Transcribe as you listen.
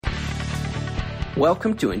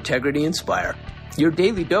Welcome to Integrity Inspire, your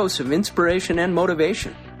daily dose of inspiration and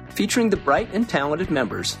motivation, featuring the bright and talented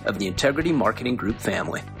members of the Integrity Marketing Group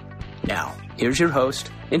family. Now, here's your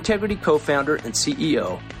host, Integrity co-founder and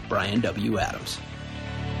CEO, Brian W. Adams.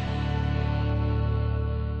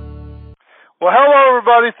 Well, hello,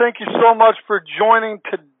 everybody. Thank you so much for joining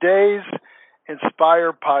today's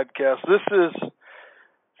Inspire podcast. This is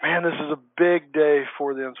a big day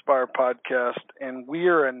for the Inspire podcast, and we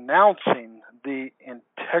are announcing the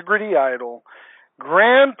Integrity Idol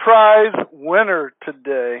Grand Prize winner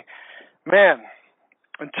today. Man,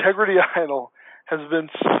 Integrity Idol has been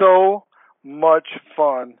so much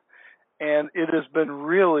fun, and it's been,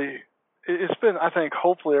 I think,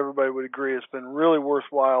 hopefully everybody would agree, it's been really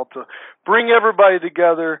worthwhile to bring everybody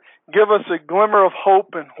together, give us a glimmer of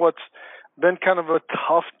hope in what's been kind of a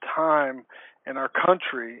tough time in our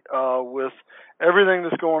country with everything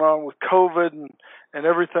that's going on with COVID and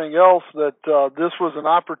everything else, that this was an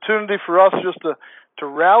opportunity for us just to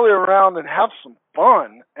rally around and have some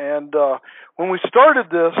fun. And when we started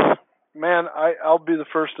this, man, I'll be the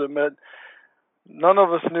first to admit, none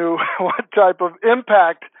of us knew what type of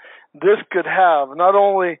impact this could have, not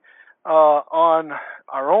only on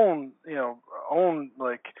our own,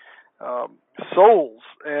 souls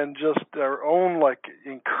and just our own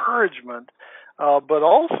encouragement, but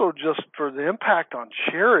also just for the impact on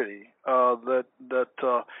charity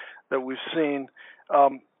that we've seen.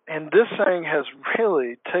 And this thing has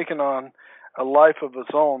really taken on a life of its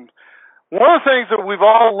own. One of the things that we've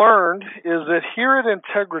all learned is that here at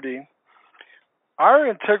Integrity, our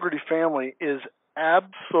Integrity family is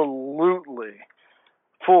absolutely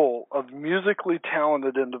full of musically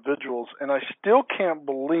talented individuals, and I still can't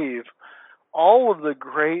believe all of the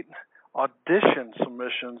great audition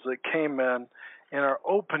submissions that came in our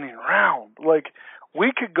opening round.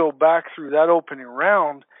 We could go back through that opening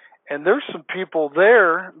round, and there's some people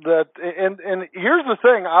there that, and here's the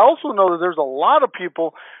thing, I also know that there's a lot of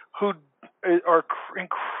people who are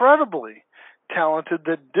incredibly talented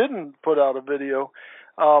that didn't put out a video.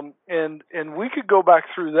 And we could go back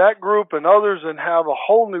through that group and others and have a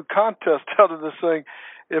whole new contest out of this thing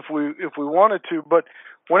if we wanted to. But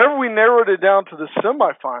whenever we narrowed it down to the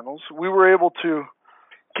semifinals, we were able to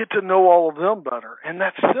get to know all of them better. And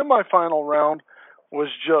that semifinal round was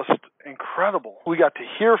just incredible. We got to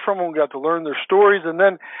hear from them, we got to learn their stories, and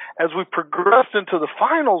then as we progressed into the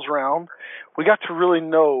finals round, we got to really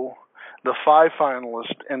know the 5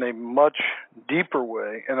 finalists in a much deeper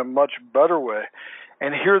way, in a much better way,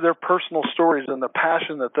 and hear their personal stories and the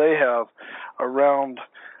passion that they have around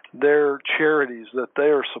their charities that they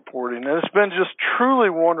are supporting. And it's been just truly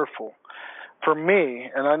wonderful for me,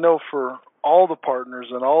 and I know for all the partners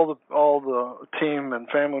and all the team and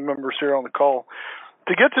family members here on the call,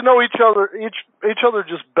 to get to know each other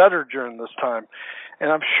just better during this time.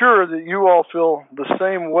 And I'm sure that you all feel the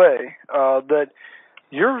same way, that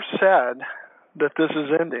you're sad that this is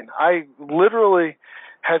ending. I literally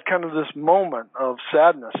had kind of this moment of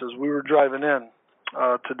sadness as we were driving in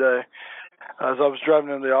today, as I was driving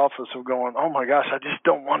in the office, of going, oh my gosh, I just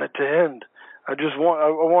don't want it to end. I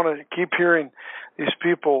want to keep hearing these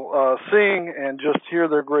people sing and just hear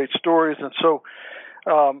their great stories. And so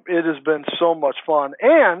it has been so much fun.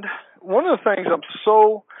 And one of the things I'm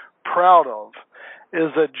so proud of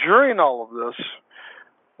is that during all of this,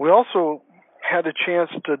 we also had a chance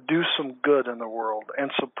to do some good in the world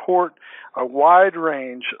and support a wide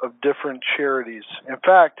range of different charities. In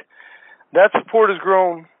fact, that support has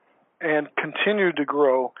grown and continued to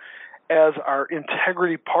grow as our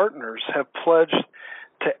Integrity partners have pledged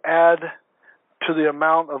to add to the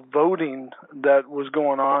amount of voting that was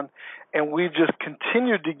going on, and we've just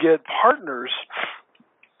continued to get partners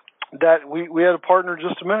that we had a partner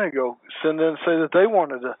just a minute ago send in and say that they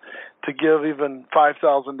wanted to give even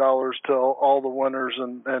 $5,000 to all the winners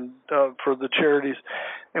and for the charities.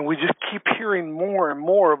 And we just keep hearing more and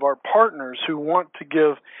more of our partners who want to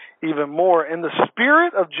give even more. And the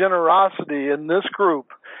spirit of generosity in this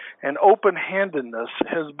group and open-handedness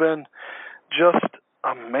has been just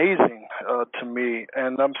amazing to me,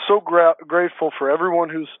 and I'm so grateful for everyone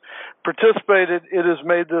who's participated. It has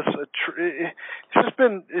made this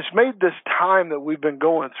it's made this time that we've been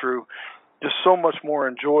going through just so much more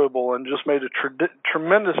enjoyable, and just made a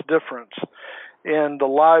tremendous difference in the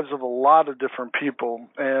lives of a lot of different people.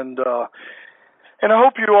 And I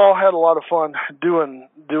hope you all had a lot of fun doing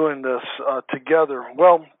this together.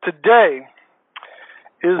 Well, today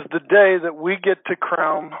is the day that we get to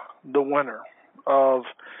crown the winner of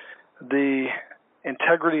the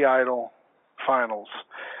Integrity Idol finals.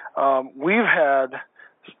 We've had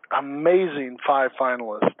amazing 5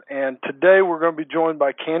 finalists, and today we're going to be joined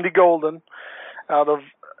by Candy Golden out of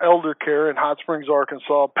Elder Care in Hot Springs,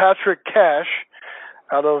 Arkansas. Patrick Cash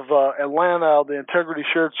out of Atlanta, the Integrity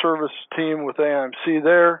Shared Service team with AIMC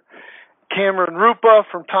there. Cameron Rupa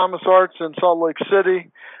from Thomas Arts in Salt Lake City.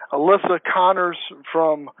 Alyssa Connors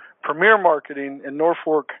from Premier Marketing in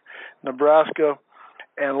Norfolk, Nebraska.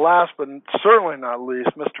 And last but certainly not least,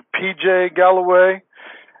 Mr. P.J. Galloway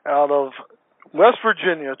out of West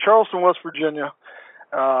Virginia, Charleston, West Virginia,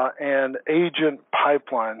 and Agent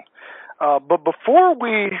Pipeline. But before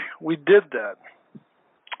we did that,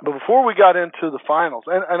 but before we got into the finals,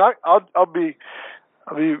 and I'll be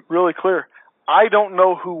really clear, I don't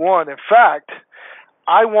know who won. In fact,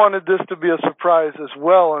 I wanted this to be a surprise as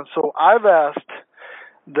well, and so I've asked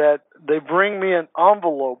that they bring me an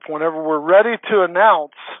envelope whenever we're ready to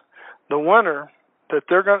announce the winner, that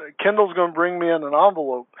Kendall's going to bring me in an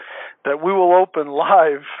envelope that we will open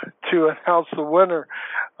live to announce the winner,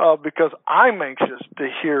 because I'm anxious to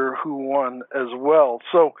hear who won as well.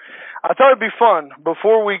 So I thought it'd be fun,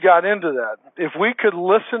 before we got into that, if we could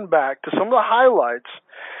listen back to some of the highlights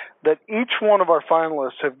that each one of our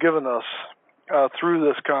finalists have given us through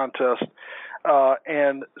this contest,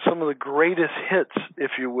 and some of the greatest hits,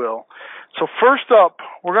 if you will. So first up,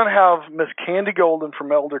 we're going to have Miss Candy Golden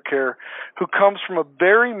from Elder Care, who comes from a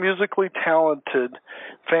very musically talented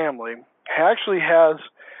family. He actually has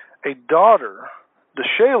a daughter,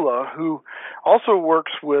 DeShayla, who also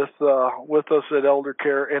works with us at Elder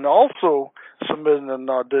Care, and also submitted an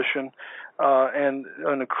audition and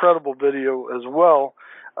an incredible video as well.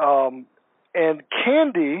 And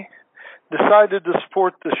Candy decided to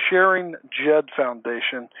support the Sharing Jed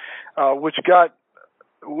Foundation, which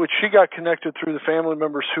she got connected through the family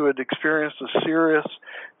members who had experienced a serious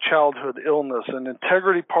childhood illness. And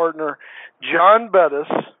Integrity partner John Bettis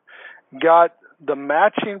got the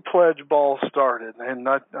matching pledge ball started. And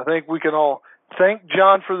I think we can all thank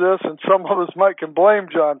John for this, and some of us can blame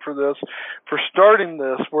John for this, for starting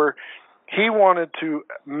this, where he wanted to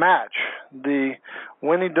match the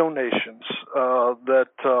winning donations that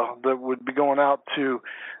would be going out to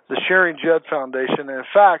the Sharing Jed Foundation. And in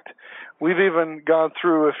fact, we've even gone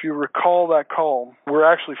through, if you recall that call, we're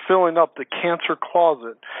actually filling up the cancer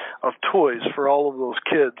closet of toys for all of those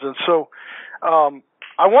kids. And so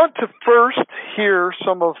I want to first hear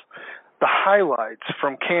some of the highlights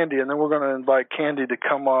from Candy, and then we're going to invite Candy to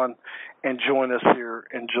come on and join us here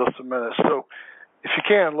in just a minute. So if you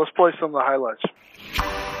can, let's play some of the highlights.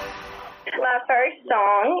 My first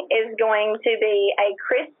song is going to be a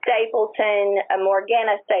Chris Stapleton, a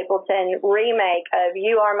Morgana Stapleton remake of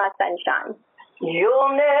You Are My Sunshine. You'll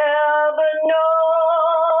never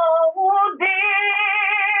know,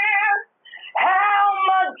 dear, how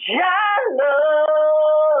much I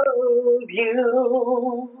love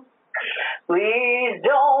you. Please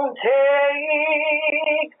don't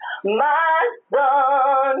take my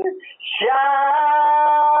sunshine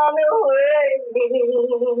away.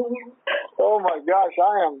 Oh my gosh,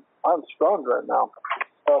 I'm stunned right now.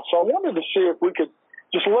 So I wanted to see if we could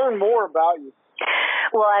just learn more about you.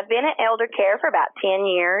 Well, I've been at Elder Care for about 10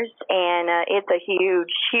 years, and it's a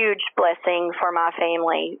huge, huge blessing for my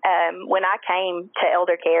family. When I came to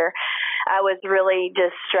Elder Care, I was really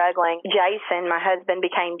just struggling. Jason, my husband,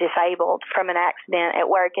 became disabled from an accident at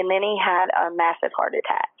work, and then he had a massive heart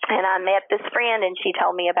attack. And I met this friend, and she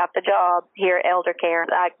told me about the job here at Elder Care.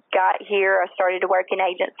 I got here, I started to work in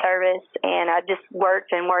agent service, and I just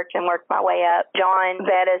worked and worked and worked my way up. John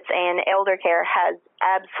Bettis and Elder Care has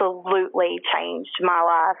absolutely changed my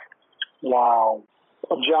life. Wow.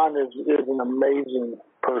 John is an amazing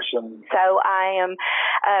person. So I am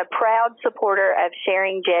a proud supporter of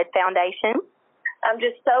Sharing Jed Foundation. I'm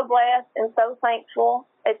just so blessed and so thankful.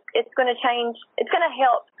 It's going to change. It's going to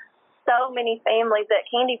help so many families that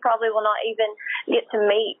Candy probably will not even get to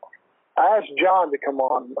meet. I asked John to come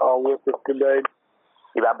on with us today.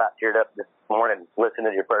 I about teared up this morning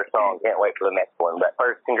listening to your first song. Can't wait for the next one. But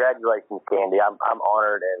first, congratulations, Candy. I'm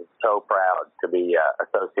honored and so proud to be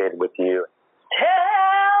associated with you.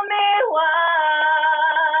 Tell me,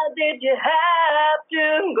 why did you have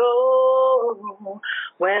to go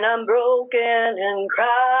when I'm broken and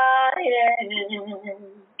crying?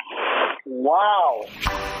 Wow.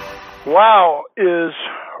 Wow is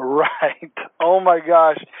right. Oh my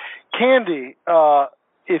gosh. Candy,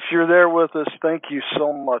 if you're there with us, thank you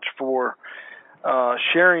so much for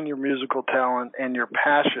sharing your musical talent and your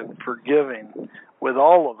passion for giving with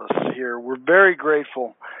all of us here. We're very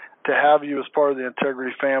grateful to have you as part of the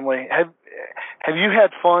Integrity family. Have you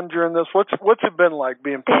had fun during this? What's it been like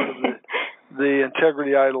being part of the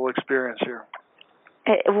Integrity Idol experience here?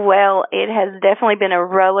 Well, it has definitely been a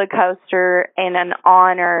roller coaster and an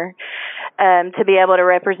honor to be able to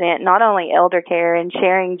represent not only elder care and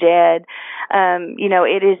Sharing Jed.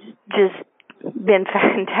 It has just been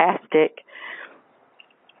fantastic.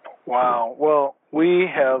 Wow. Well, we've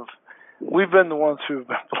been the ones who've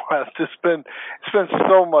been blessed. It's been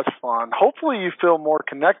so much fun. Hopefully you feel more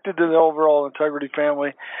connected to the overall Integrity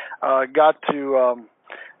family. Got to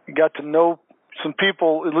know some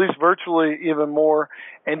people, at least virtually, even more,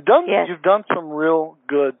 and you've done some real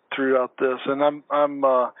good throughout this. And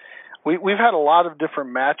we've had a lot of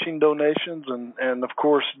different matching donations, and of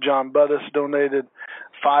course John Bettis donated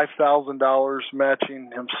 $5,000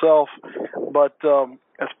 matching himself. But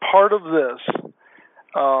as part of this,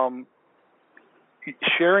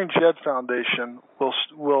 Sharing Jed Foundation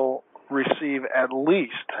will receive at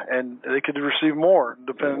least, and they could receive more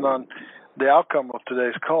depending on the outcome of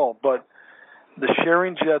today's call, but the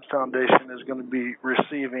Sharing Jed Foundation is going to be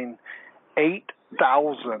receiving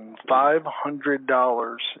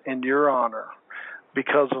 $8,500 in your honor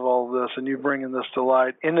because of all this and you bringing this to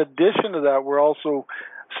light. In addition to that, we're also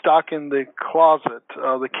stocking the closet,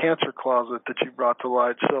 the cancer closet that you brought to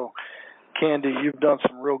light. So, Candy, you've done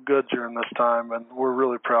some real good during this time, and we're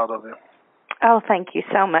really proud of you. Oh, thank you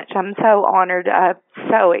so much. I'm so honored. I'm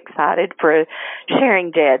so excited for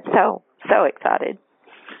Sharing Jed. So excited.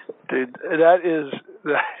 Dude, that's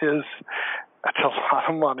a lot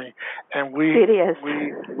of money, and it is.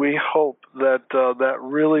 We hope that that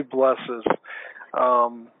really blesses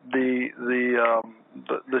the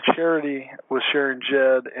charity with Sharing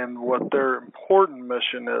Jed and what their important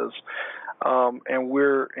mission is. And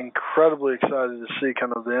we're incredibly excited to see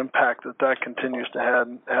kind of the impact that continues to have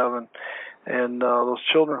in those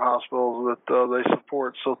children's hospitals that they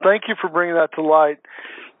support. So thank you for bringing that to light.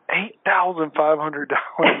 $8,500.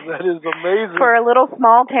 That is amazing. For a little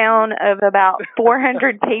small town of about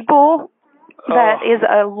 400 people, that is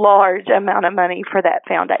a large amount of money for that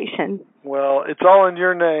foundation. Well, it's all in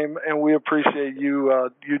your name, and we appreciate you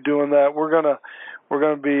doing that. We're gonna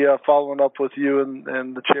be following up with you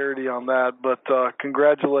and the charity on that. But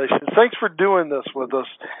congratulations! Thanks for doing this with us,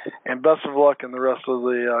 and best of luck in the rest of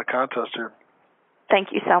the contest here.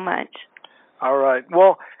 Thank you so much. All right.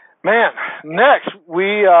 Well, man, next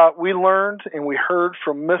we learned and we heard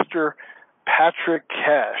from Mr. Patrick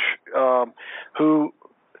Cash, who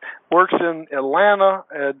works in Atlanta,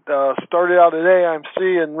 started out at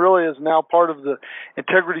AIMC and really is now part of the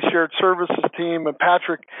Integrity Shared Services team. And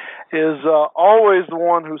Patrick is always the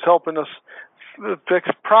one who's helping us fix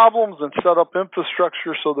problems and set up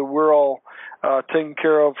infrastructure so that we're all taken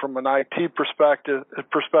care of from an IT perspective.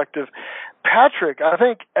 Patrick, I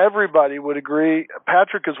think everybody would agree,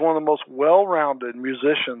 Patrick is one of the most well-rounded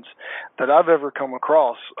musicians that I've ever come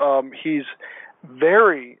across. He's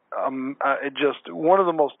very just one of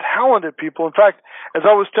the most talented people. In fact, as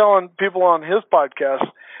I was telling people on his podcast,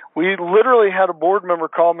 we literally had a board member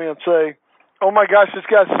call me and say, "Oh my gosh, this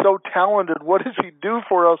guy's so talented. What does he do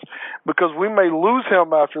for us? Because we may lose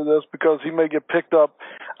him after this because he may get picked up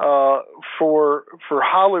for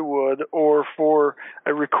Hollywood or for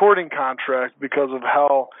a recording contract because of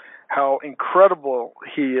how incredible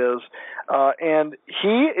he is. And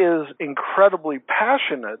he is incredibly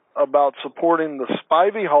passionate about supporting the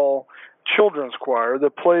Spivey Hall Children's Choir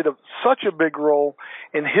that played such a big role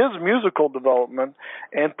in his musical development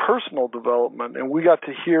and personal development. And we got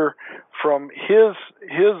to hear from his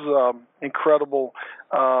incredible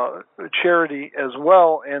charity as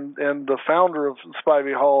well, and the founder of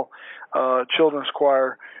Spivey Hall Children's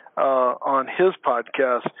Choir on his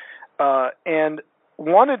podcast. And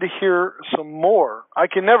wanted to hear some more. I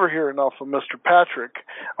can never hear enough of Mr. Patrick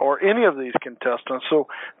or any of these contestants, so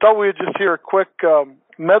thought we would just hear a quick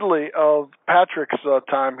medley of Patrick's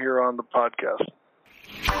time here on the podcast.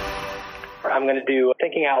 I'm going to do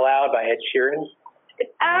Thinking Out Loud by Ed Sheeran.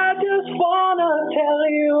 I just want to tell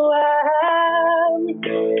you I'm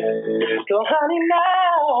so honey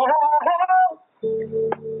now.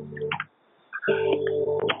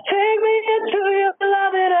 Take me into your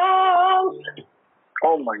loving arms.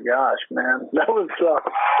 Oh my gosh, man, that was Ed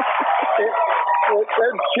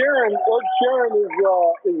Sheeran. Ed Sheeran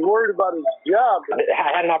is worried about his job. I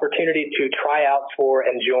had an opportunity to try out for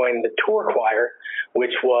and join the tour choir,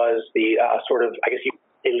 which was the sort of, I guess,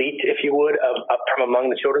 elite, if you would, up from among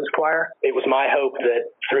the children's choir. It was my hope that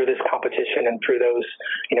through this competition and through those,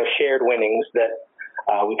 shared winnings, that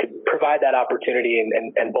we could provide that opportunity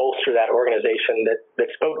and bolster that organization that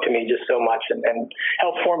spoke to me just so much and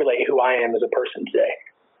help formulate who I am as a person today.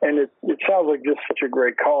 And it sounds like just such a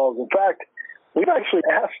great cause. In fact, we've actually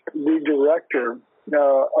asked the director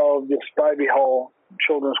of the Spivey Hall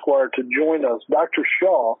Children's Choir to join us, Dr.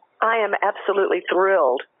 Shaw. I am absolutely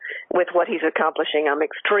thrilled with what he's accomplishing. I'm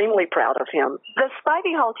extremely proud of him. The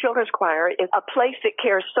Spivey Hall Children's Choir is a place that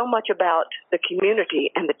cares so much about the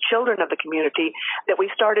community and the children of the community that we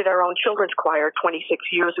started our own children's choir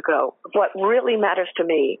 26 years ago. What really matters to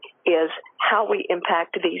me is how we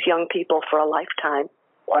impact these young people for a lifetime.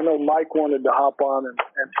 I know Mike wanted to hop on and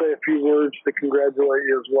say a few words to congratulate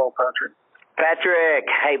you as well, Patrick. Patrick,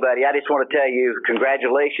 hey, buddy, I just want to tell you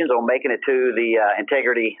congratulations on making it to the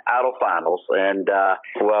Integrity Idol Finals. And,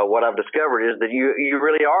 well, what I've discovered is that you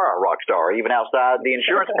really are a rock star, even outside the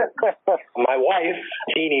insurance business. My wife,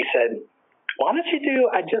 Jeannie, said, why don't you do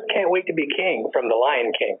I Just Can't Wait to Be King from The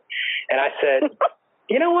Lion King? And I said,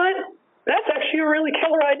 you know what? That's actually a really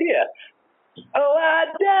killer idea. Oh,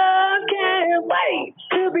 I just can't wait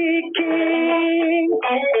to be king.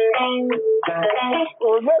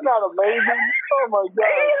 Oh, is that not amazing? Oh, my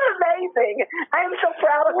God. He is amazing. I am so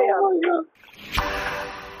proud of him.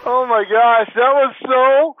 Oh, my gosh. That was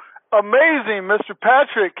so amazing, Mr.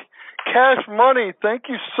 Patrick. Cash Money, thank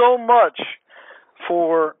you so much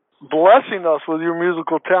for blessing us with your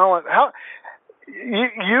musical talent. How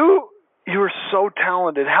you are so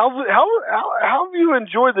talented. How have you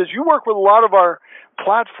enjoyed this? You work with a lot of our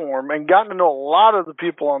platform and gotten to know a lot of the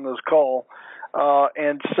people on this call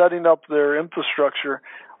and setting up their infrastructure.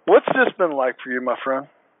 What's this been like for you, my friend?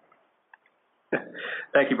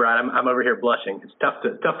 Thank you, Brian. I'm over here blushing. It's tough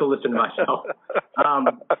to listen to myself. It's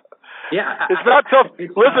not tough. Listen,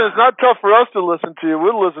 it's not tough for us to listen to you.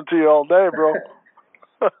 We'll listen to you all day, bro.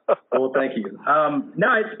 Well, thank you.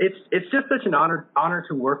 No, it's just such an honor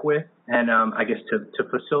to work with, and I guess to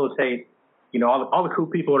facilitate, all the cool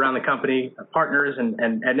people around the company, partners,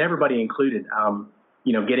 and everybody included,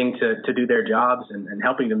 getting to do their jobs and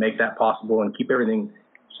helping to make that possible and keep everything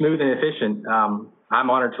smooth and efficient. I'm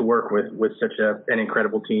honored to work with such an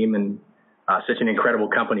incredible team and such an incredible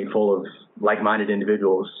company full of like-minded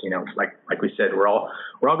individuals. Like we said, we're all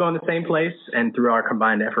going the same place, and through our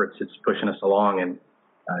combined efforts, it's pushing us along, and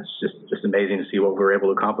it's just amazing to see what we're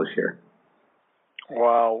able to accomplish here.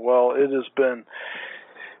 Wow. Well, it's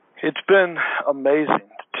been amazing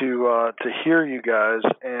to hear you guys,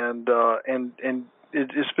 and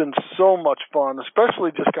it's been so much fun,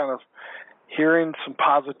 especially just kind of hearing some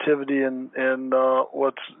positivity in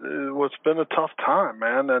what's been a tough time,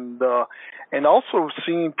 man, and also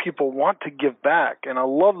seeing people want to give back. And I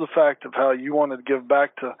love the fact of how you wanted to give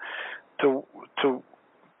back to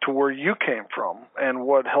where you came from and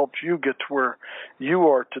what helped you get to where you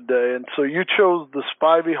are today. And so you chose the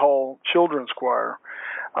Spivey Hall Children's Choir,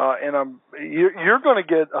 and you're going to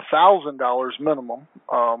get $1,000 minimum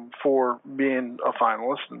for being a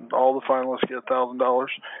finalist, and all the finalists get $1,000.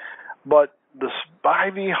 But the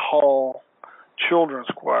Spivey Hall Children's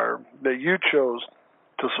Choir that you chose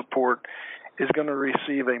to support is going to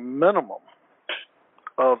receive a minimum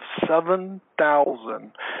of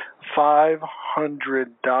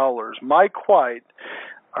 $7,500. Mike White,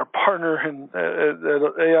 our partner at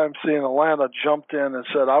AIMC in Atlanta, jumped in and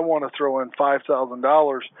said, I want to throw in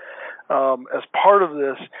 $5,000 as part of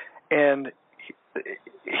this, and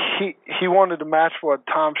he wanted to match what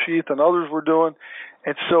Tom Sheath and others were doing.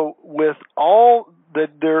 And so with all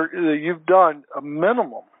that you've done, a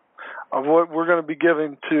minimum of what we're going to be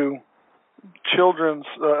giving to children's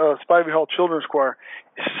Spivey Hall Children's Choir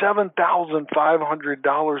is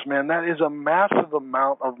 $7,500, man. That is a massive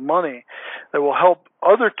amount of money that will help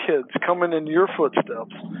other kids coming in your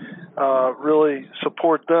footsteps really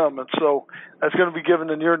support them. And so that's going to be given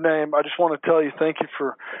in your name. I just want to tell you thank you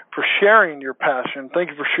for sharing your passion. Thank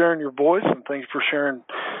you for sharing your voice, and thank you for sharing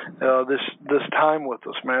this time with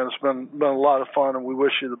us, man. It's been a lot of fun, and we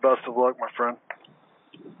wish you the best of luck, my friend.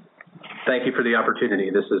 Thank you for the opportunity.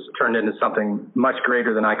 This has turned into something much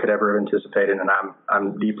greater than I could ever have anticipated, and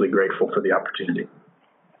I'm deeply grateful for the opportunity.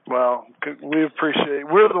 Well, we appreciate it.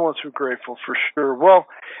 We're the ones who are grateful for sure. Well,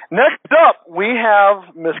 next up, we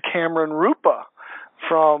have Miss Cameron Rupa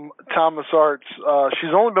from Thomas Arts.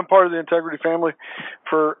 She's only been part of the Integrity family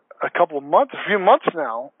for a few months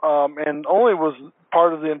now, and only was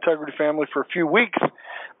part of the Integrity family for a few weeks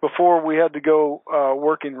before we had to go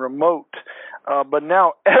working remote. But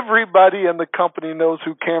now everybody in the company knows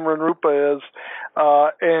who Cameron Rupa is,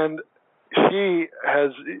 and she's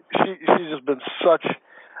just been such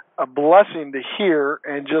a blessing to hear,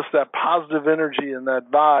 and just that positive energy and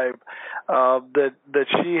that vibe that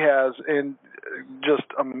she has, and just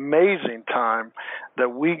amazing time that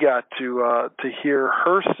we got to hear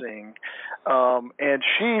her sing. And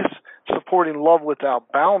she's supporting Love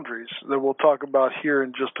Without Boundaries that we'll talk about here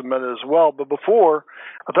in just a minute as well. But before,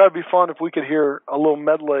 I thought it'd be fun if we could hear a little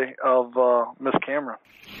medley of Miss Cameron.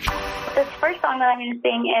 This first song that I'm going to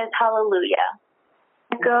sing is Hallelujah.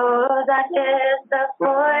 goes, I hear the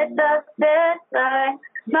voice of this life,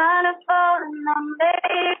 manifold and I'm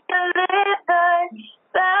made to live.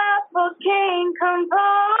 Baffled King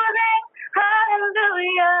composing,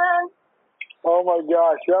 hallelujah. Oh my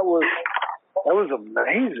gosh, that was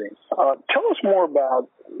amazing. Tell us more about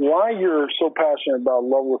why you're so passionate about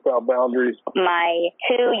Love Without Boundaries. My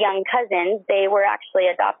two young cousins, they were actually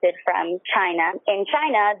adopted from China. In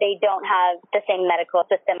China, they don't have the same medical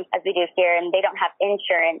system as we do here, and they don't have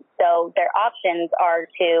insurance. So their options are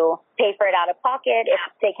to pay for it out of pocket. If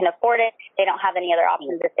they can afford it, they don't have any other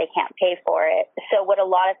options if they can't pay for it. So what a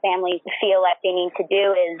lot of families feel like they need to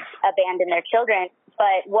do is abandon their children.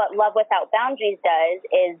 But what Love Without Boundaries does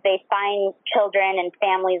is they find children and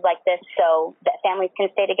families like this so that families can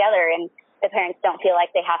stay together and the parents don't feel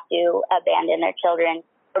like they have to abandon their children.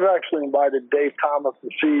 I've actually invited Dave Thomas, the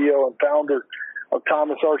CEO and founder of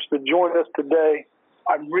Thomas Arts, to join us today.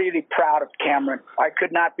 I'm really proud of Cameron. I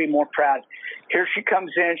could not be more proud. Here she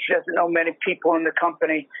comes in. She doesn't know many people in the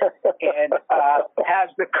company and has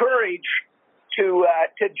the courage to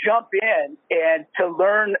jump in and to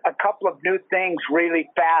learn a couple of new things really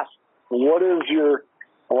fast. What is your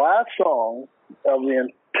last song of the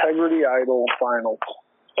Integrity Idol Finals?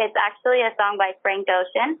 It's actually a song by Frank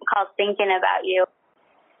Ocean called Thinking About You.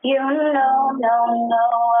 You know,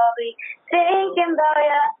 I'll be thinking about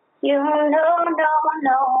ya. You know,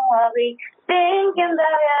 I'll be thinking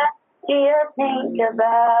about ya. Do you think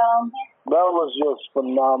about me? That was just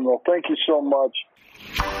phenomenal. Thank you so much.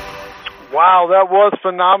 Wow, that was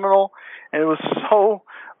phenomenal, and it was so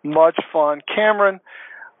much fun. Cameron,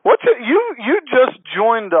 you just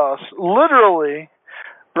joined us literally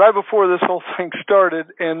right before this whole thing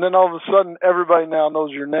started, and then all of a sudden everybody now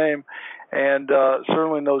knows your name and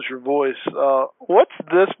certainly knows your voice. What's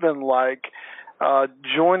this been like,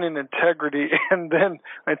 joining Integrity and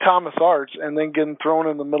Thomas Arts and then getting thrown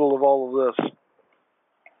in the middle of all of this?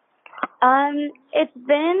 It's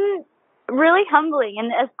been really humbling,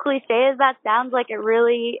 and as cliche as that sounds, like it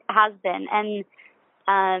really has been. And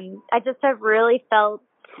I just have really felt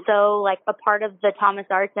so like a part of the Thomas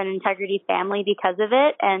Arts and Integrity family because of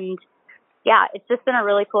it. And yeah, it's just been a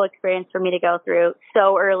really cool experience for me to go through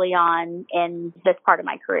so early on in this part of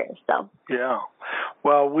my career. So yeah,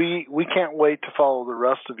 well, we can't wait to follow the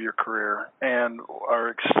rest of your career and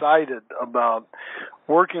are excited about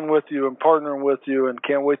working with you and partnering with you, and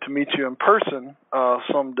can't wait to meet you in person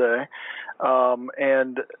someday.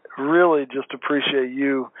 And really just appreciate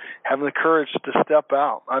you having the courage to step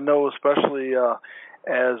out. I know, especially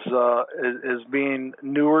as being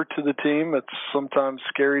newer to the team, it's sometimes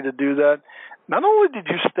scary to do that. Not only did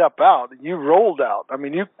you step out, you rolled out. I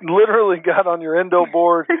mean, you literally got on your endo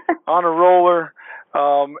board on a roller,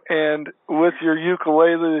 and with your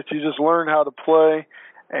ukulele that you just learned how to play.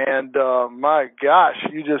 And my gosh,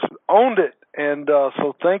 you just owned it. And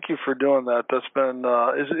so thank you for doing that. That's been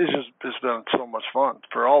it's been so much fun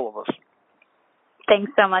for all of us.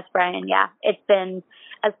 Thanks so much, Brian. Yeah, it's been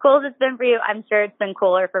as cool as it's been for you. I'm sure it's been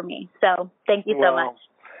cooler for me. So thank you so much.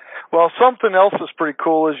 Well, something else that's pretty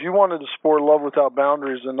cool is you wanted to support Love Without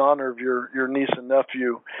Boundaries in honor of your niece and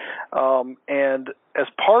nephew. And as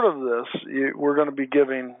part of this, we're going to be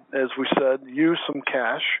giving, as we said, you some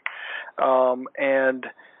cash. And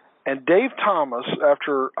Dave Thomas,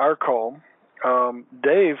 after our call,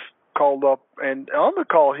 Dave called up, and on the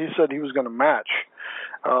call he said he was going to match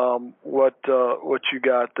what you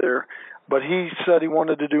got there, but he said he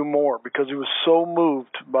wanted to do more because he was so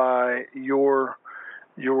moved by your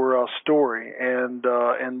story and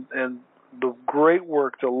the great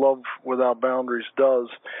work that Love Without Boundaries does,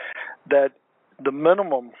 that the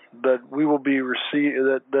minimum that we will be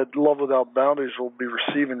that Love Without Boundaries will be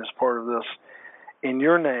receiving as part of this in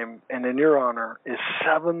your name and in your honor is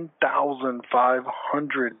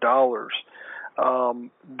 $7,500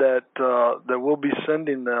 that we'll be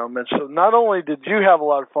sending them. And so not only did you have a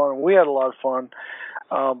lot of fun, and we had a lot of fun,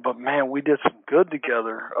 but man, we did some good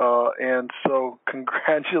together. And so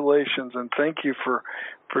congratulations and thank you for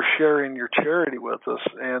sharing your charity with us.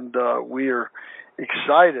 And we are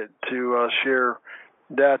excited to share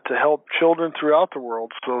that to help children throughout the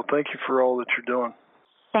world. So thank you for all that you're doing.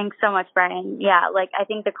 Thanks so much, Brian. Yeah, I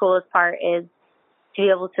think the coolest part is to be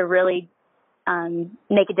able to really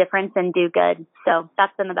make a difference and do good. So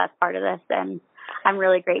that's been the best part of this. And I'm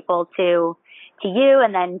really grateful to you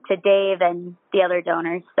and then to Dave and the other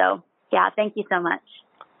donors. So yeah, thank you so much.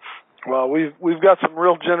 Well, we've got some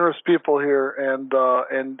real generous people here, and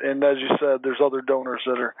as you said, there's other donors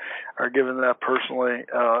that are giving that personally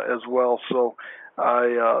as well. So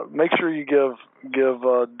I make sure you give Dave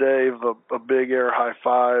a big air high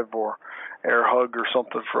five, or air hug or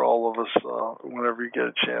something for all of us whenever you get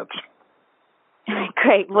a chance.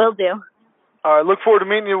 Great, will do. All right, look forward to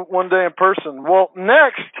meeting you one day in person. Well,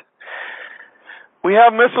 next, we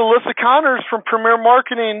have Miss Alyssa Connors from Premier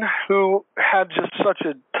Marketing, who had just such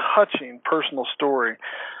a touching personal story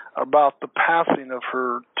about the passing of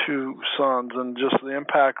her two sons and just the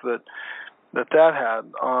impact that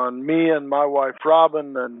had on me and my wife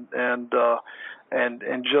Robin, and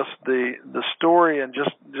just the story, and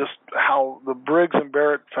just how the Briggs and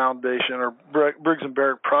Barrett Foundation or Briggs and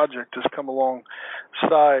Barrett Project has come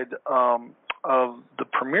alongside of the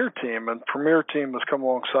Premier team, and Premier team has come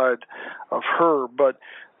alongside of her. But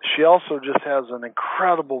she also just has an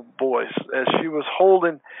incredible voice. As she was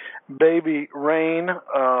holding baby Rain,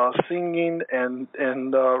 singing,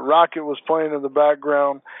 and Rocket was playing in the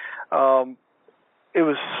background, it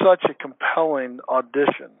was such a compelling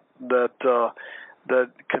audition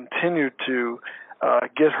that continued to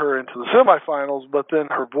get her into the semifinals, but then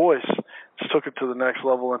her voice just took it to the next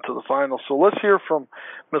level into the finals. So let's hear from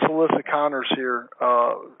Miss Alyssa Connors here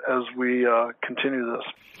as we continue this.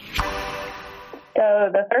 So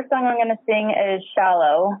the first song I'm going to sing is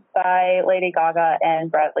Shallow by Lady Gaga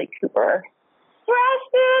and Bradley Cooper. Rush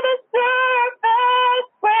to the surface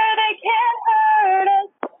where they can't hurt us.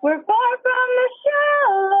 We're far from the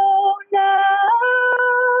shallow now.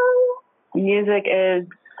 Music is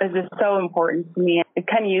just so important to me. I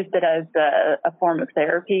kind of used it as a form of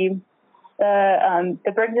therapy.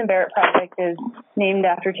 The Briggs and Barrett Project is named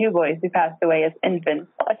after two boys who passed away as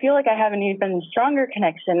infants. I feel like I have an even stronger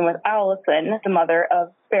connection with Allison, the mother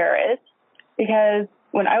of Barrett, because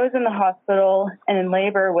when I was in the hospital and in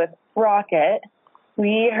labor with Rocket,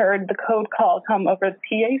 we heard the code call come over the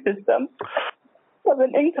PA system of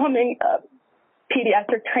an incoming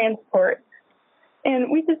pediatric transport. And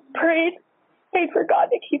we just prayed for God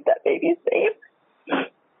to keep that baby safe.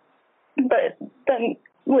 But then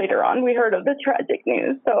later on, we heard of the tragic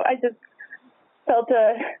news. So I just felt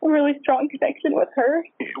a really strong connection with her.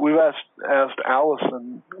 We've asked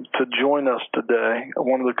Allison to join us today,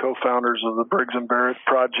 one of the co-founders of the Briggs and Barrett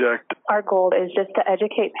Project. Our goal is just to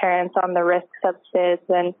educate parents on the risks of SIDS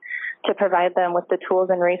and to provide them with the tools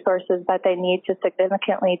and resources that they need to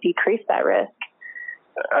significantly decrease that risk.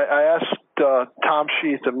 I asked Tom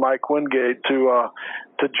Sheath and Mike Wingate to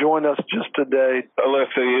join us just today.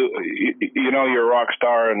 Alyssa, you know you're a rock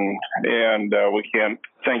star, and we can't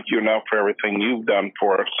thank you enough for everything you've done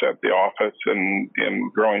for us at the office and in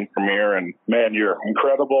growing Premier. And man, you're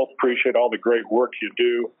incredible. Appreciate all the great work you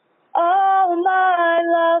do. All my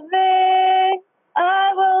loving,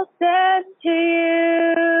 I will send to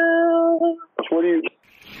you. What do you?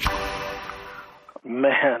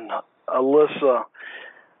 Man, Alyssa,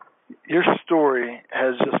 your story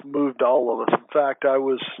has just moved all of us. In fact, I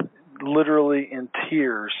was literally in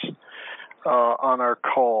tears on our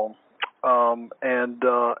call, and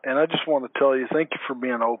I just want to tell you, thank you for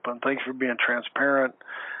being open. Thank you for being transparent.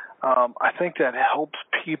 I think that helps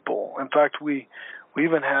people. In fact, we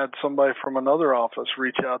even had somebody from another office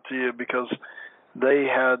reach out to you because they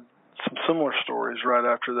had some similar stories right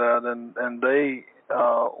after that, and they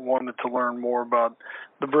wanted to learn more about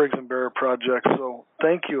the Briggs and Barrett Project. So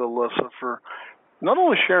thank you, Alyssa, for not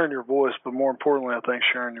only sharing your voice, but more importantly, I think,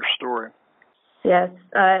 sharing your story. Yes.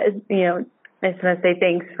 I just want to say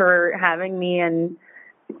thanks for having me and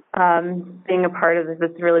being a part of this.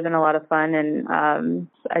 It's really been a lot of fun, and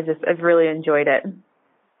I've really enjoyed it.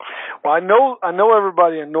 Well, I know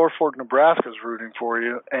everybody in Norfolk, Nebraska is rooting for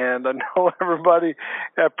you, and I know everybody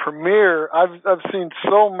at Premier. I've seen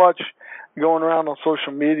so much going around on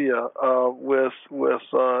social media with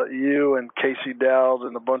you and Casey Dowd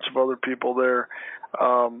and a bunch of other people there.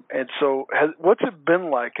 And so, what's it been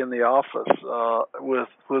like in the office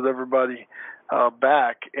with everybody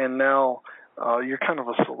back? And now you're kind of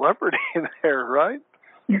a celebrity there, right?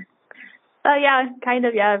 Yeah, kind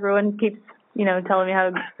of. Yeah, everyone keeps telling me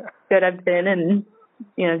how good I've been, and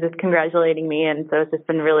just congratulating me, and so it's just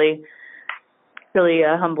been really, really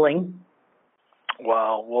humbling.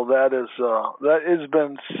 Wow. Well, that has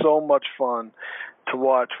been so much fun to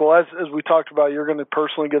watch. Well, as we talked about, you're going to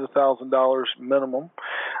personally get $1,000 minimum,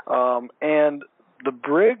 and the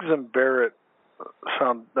Briggs and Barrett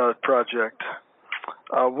Project.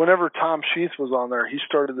 Whenever Tom Sheath was on there, he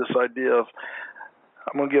started this idea of,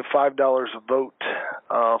 I'm going to give $5 a vote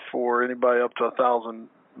for anybody up to 1,000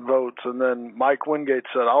 votes, and then Mike Wingate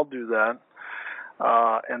said, "I'll do that."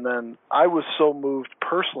 And then I was so moved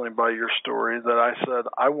personally by your story that I said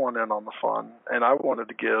I want in on the fun, and I wanted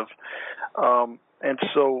to give. And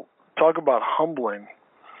so talk about humbling,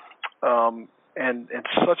 and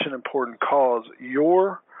such an important cause.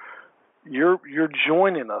 Your you're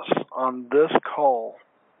joining us on this call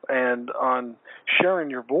and on sharing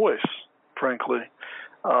your voice, frankly,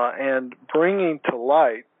 and bringing to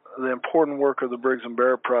light the important work of the Briggs and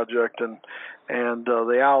Barrett Project and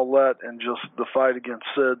the Owlette and just the fight against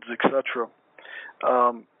SIDS, etc.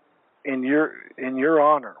 In your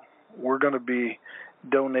honor, we're going to be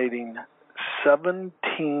donating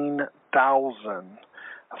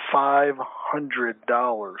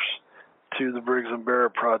 $17,500 to the Briggs and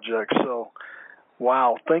Barrett Project. So,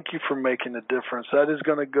 wow, thank you for making a difference. That is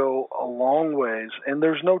going to go a long ways, and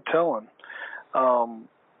there's no telling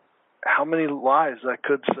how many lives that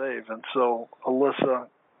could save. And so, Alyssa,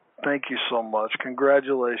 thank you so much.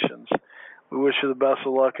 Congratulations. We wish you the best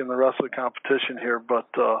of luck in the rest of the competition here, but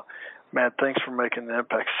man, thanks for making the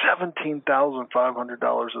impact.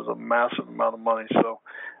 $17,500 is a massive amount of money, so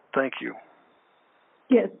thank you.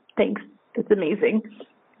 Yes, thanks. It's amazing.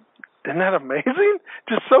 Isn't that amazing?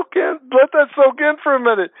 Just soak in. Let that soak in for a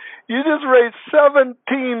minute. You just raised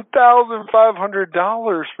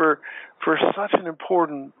 $17,500 for such an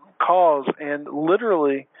important cause, and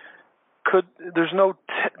literally, there's no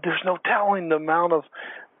telling the amount of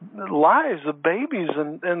lives of babies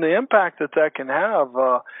and the impact that can have.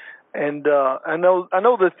 And I know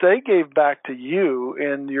that they gave back to you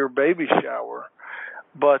in your baby shower,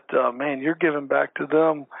 but man, you're giving back to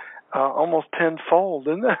them almost tenfold.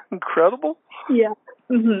 Isn't that incredible? Yeah.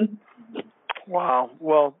 Mm-hmm. Wow.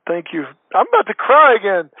 Well, thank you. I'm about to cry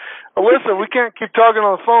again. Alyssa, we can't keep talking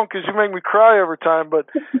on the phone because you make me cry every time. But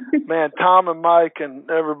man, Tom and Mike and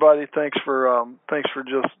everybody, thanks for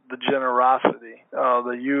just the generosity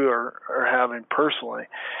that you are having personally,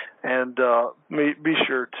 and be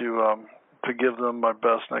sure to give them my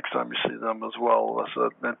best next time you see them as well,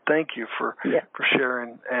 Alyssa. And thank you for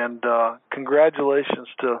sharing, and congratulations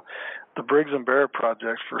to the Briggs and Barrett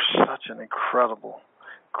Project for such an incredible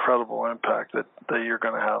impact that you're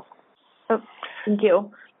going to have. Oh, thank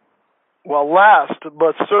you. Well, last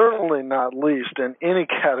but certainly not least in any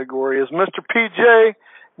category is Mr. P.J.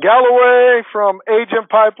 Galloway from Agent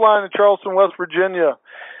Pipeline in Charleston, West Virginia.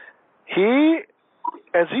 He,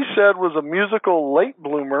 as he said, was a musical late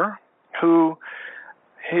bloomer who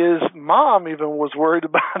his mom even was worried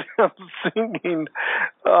about him singing.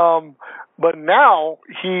 But now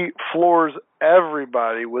he floors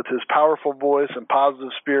everybody with his powerful voice and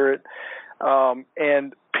positive spirit.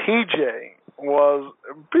 And PJ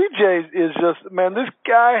is just, man, this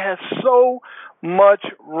guy has so much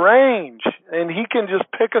range, and he can just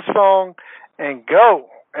pick a song and go.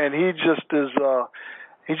 And he just is,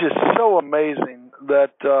 he's just so amazing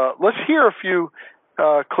that, let's hear a few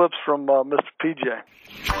clips from Mr. PJ.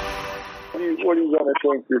 What are you going to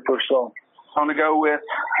think for your first song? I'm going to go with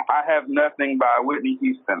I Have Nothing by Whitney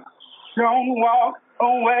Houston. Don't walk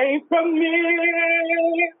away from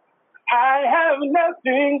me. I have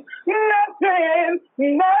nothing if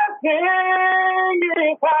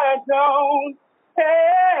I don't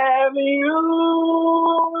have you.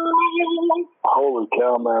 Holy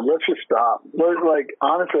cow, man. Let's just stop. Like,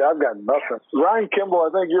 honestly, I've got nothing. Ryan Kimball, I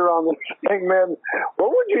think you're on this thing, man.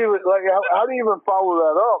 What would you, like, how do you even follow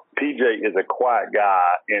that up? PJ is a quiet guy,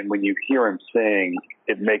 and when you hear him sing,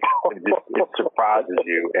 it surprises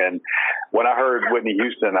you. And when I heard Whitney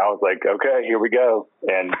Houston, I was like, okay, here we go.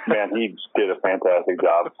 And man, he did a fantastic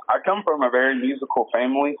job. I come from a very musical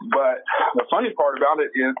family, but the funny part about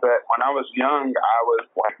it is that when I was young, I was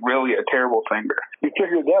like really a terrible singer. You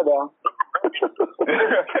figured that out.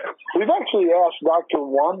 We've actually asked Dr.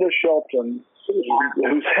 Wanda Shelton,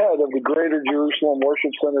 who's head of the Greater Jerusalem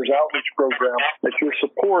Worship Center's outreach program that you're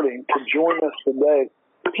supporting, to join us today.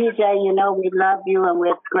 PJ, you know we love you, and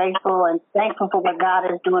we're grateful and thankful for what God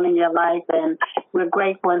is doing in your life, and we're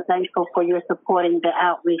grateful and thankful for your supporting the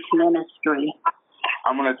outreach ministry.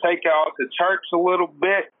 I'm going to take y'all to church a little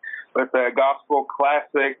bit with a gospel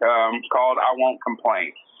classic called I Won't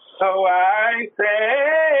Complain. So I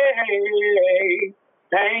say,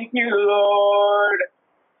 thank you, Lord,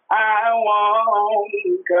 I won't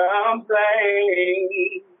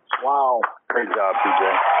complain. Wow. Great job,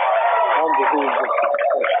 PJ. That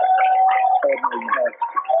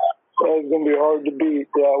was going to be hard to beat.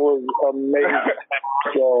 That was amazing.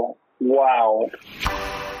 So, wow.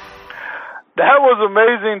 That was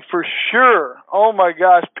amazing for sure. Oh, my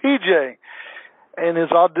gosh. PJ and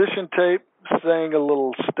his audition tape sang a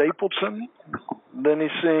little Stapleton. Then he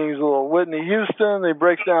sings a little Whitney Houston. He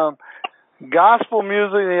breaks down gospel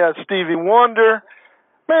music. He has Stevie Wonder.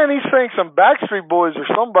 Man, he sang some Backstreet Boys or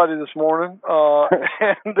somebody this morning,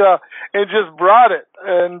 and just brought it.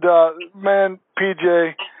 And man,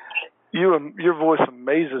 PJ, your voice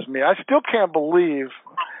amazes me. I still can't believe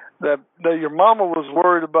that your mama was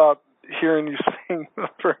worried about hearing you sing the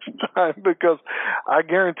first time, because I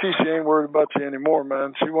guarantee she ain't worried about you anymore,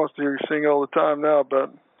 man. She wants to hear you sing all the time now,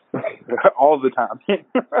 but all the time.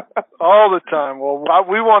 all the time. Well,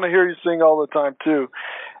 we want to hear you sing all the time too.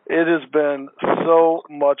 It has been so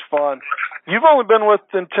much fun. You've only been with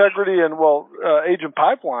Integrity and Agent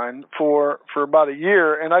Pipeline for about a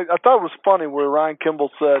year, and I thought it was funny where Ryan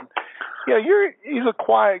Kimball said, "Yeah, he's a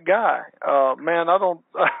quiet guy, man. I don't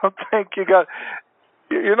think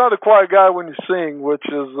you're not a quiet guy when you sing, which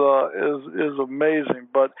is amazing."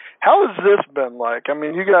 But how has this been like? I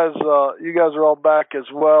mean, you guys are all back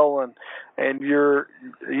as well, and you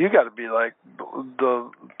got to be like the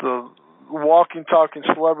walking, talking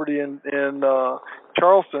celebrity in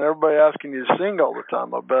Charleston. Everybody asking you to sing all the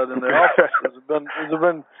time, I bet, in their office. Has it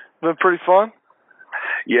been pretty fun?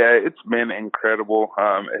 Yeah, it's been incredible.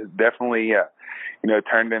 It's definitely,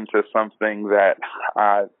 turned into something that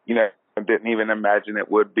I didn't even imagine it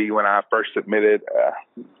would be when I first submitted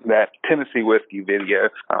that Tennessee Whiskey video.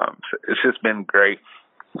 It's just been great.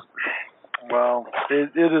 Well,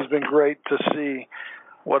 it has been great to see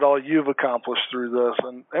what all you've accomplished through this,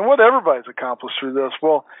 and what everybody's accomplished through this.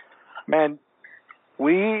 Well, man,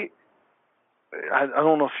 I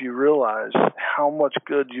don't know if you realize how much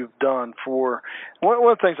good you've done for. One of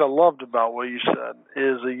the things I loved about what you said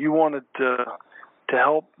is that you wanted to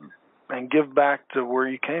help and give back to where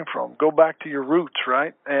you came from, go back to your roots,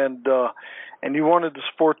 right? And you wanted to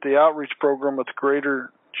support the outreach program at the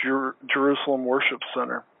Greater Jerusalem Worship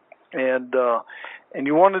Center, and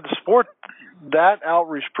you wanted to support that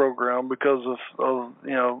outreach program because of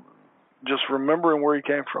just remembering where you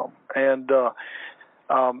came from. And so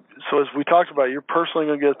as we talked about, you're personally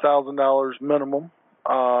going to get $1,000 minimum,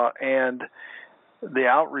 and the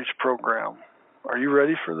outreach program. Are you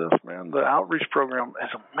ready for this, man? The outreach program,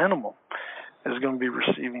 as a minimum, is going to be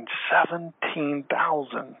receiving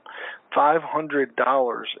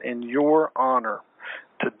 $17,500 in your honor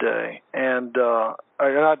today. And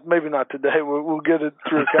maybe not today. We'll get it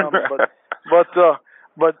through accounting,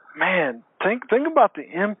 but man, think about the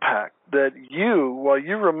impact that while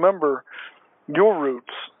you remember your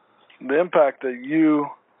roots, the impact that you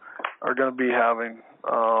are going to be having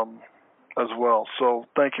as well. So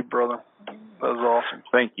thank you, brother. That was awesome.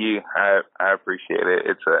 Thank you. I appreciate it.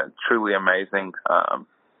 It's truly amazing,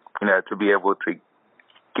 to be able to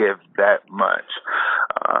give that much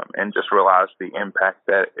and just realize the impact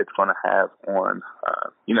that it's going to have on,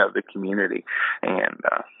 the community and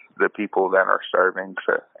the people that are serving.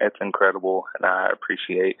 So it's incredible, and I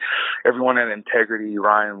appreciate everyone at Integrity,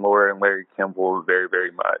 Ryan, Laura, and Larry Kimball very,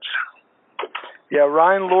 very much. Yeah,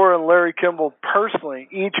 Ryan, Laura, and Larry Kimball personally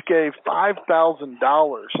each gave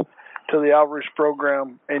 $5,000 to the outreach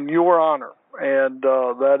program in your honor, and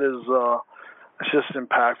that is it's just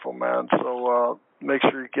impactful, man. So make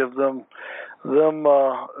sure you give them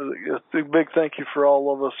a big thank you for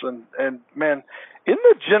all of us, and man, in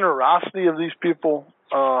the generosity of these people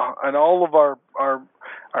and all of our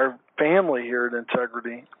family here at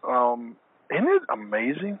Integrity, isn't it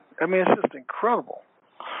amazing? I mean, it's just incredible.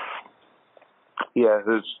 Yeah,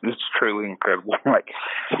 it's truly incredible. Like,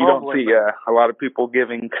 you don't see a lot of people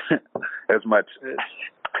giving as much. It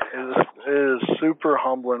is super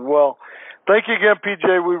humbling. Well, thank you again,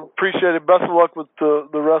 PJ. We appreciate it. Best of luck with the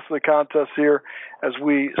rest of the contest here as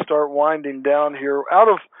we start winding down here. Out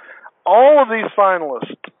of all of these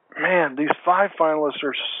finalists, man, these 5 finalists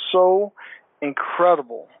are so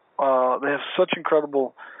incredible. They have such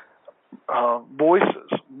incredible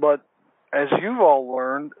voices, but as you've all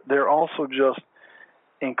learned, they're also just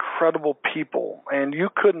incredible people, and you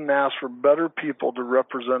couldn't ask for better people to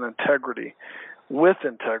represent Integrity with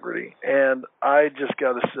integrity. And I just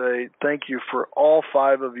got to say thank you for all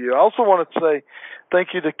 5 of you. I also want to say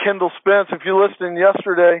thank you to Kendall Spence. If you listened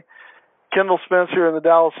yesterday, Kendall Spence here in the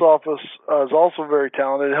Dallas office is also very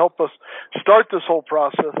talented. It helped us start this whole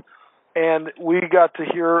process, and we got to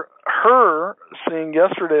hear her sing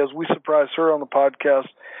yesterday as we surprised her on the podcast.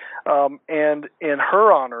 And in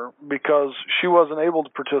her honor, because she wasn't able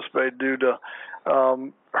to participate due to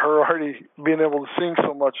her already being able to sing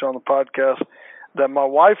so much on the podcast, that my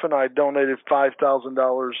wife and I donated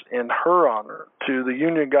 $5,000 in her honor to the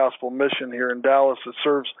Union Gospel Mission here in Dallas. It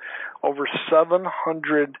serves over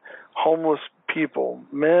 700 homeless people,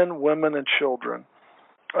 men, women, and children,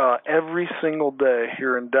 every single day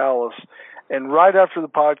here in Dallas. And right after the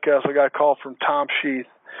podcast, I got a call from Tom Sheath,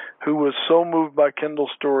 who was so moved by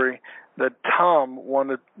Kendall's story that Tom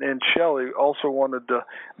wanted, and Shelley also wanted to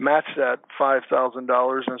match that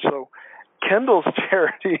 $5,000. And so Kendall's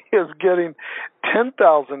charity is getting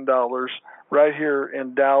 $10,000 right here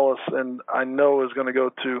in Dallas, and I know is going to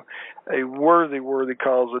go to a worthy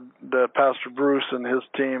cause that Pastor Bruce and his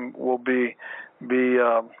team will be really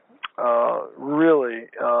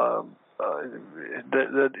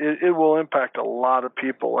that it will impact a lot of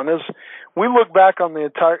people. And as we look back on the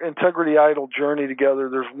entire Integrity Idol journey together,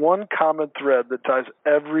 there's one common thread that ties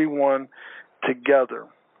everyone together.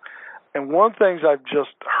 And one of the things I've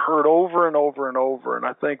just heard over and over and over, and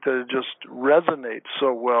I think that it just resonates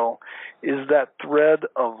so well, is that thread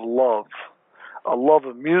of love. A love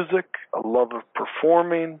of music, a love of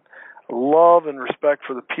performing, a love and respect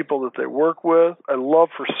for the people that they work with, a love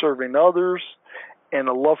for serving others, and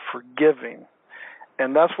a love for giving.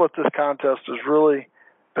 And that's what this contest has really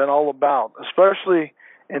been all about. Especially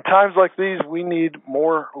in times like these, we need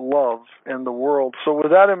more love in the world. So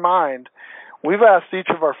with that in mind, we've asked each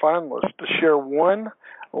of our finalists to share one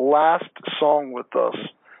last song with us.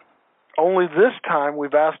 Only this time,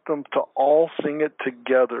 we've asked them to all sing it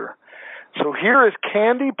together. So here is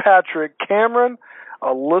Candy, Patrick, Cameron,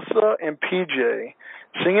 Alyssa, and PJ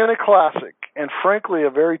singing a classic, and frankly, a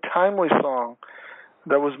very timely song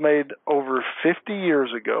that was made over 50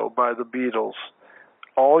 years ago by the Beatles.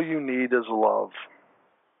 All You Need Is Love.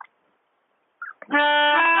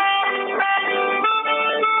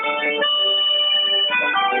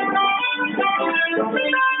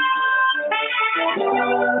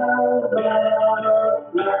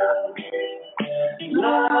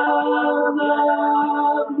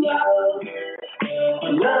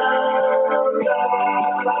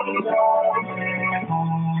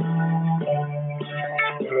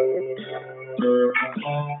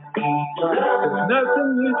 There's nothing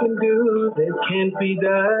you can do that can't be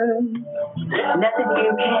done. Nothing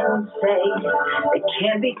you can say that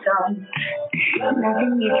can't be done.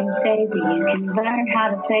 Nothing you can say, but you can learn how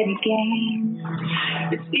to play the game.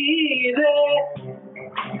 It's easy.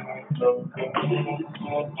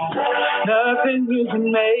 Nothing you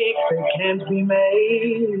can make that can't be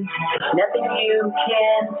made. Nothing you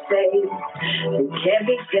can say that can't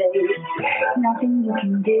be said. Nothing you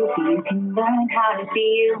can do, but you can learn how to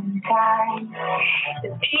feel inside.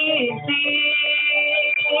 It's easy.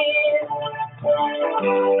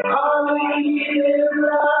 All we need is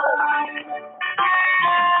love.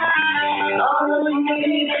 All we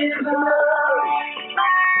need is love.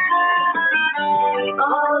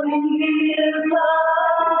 All we need is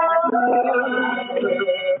love.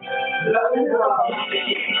 Love is all.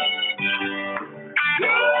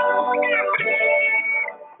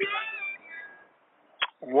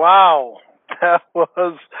 Wow, that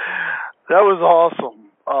was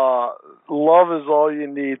awesome. Love is all you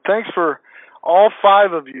need. Thanks for all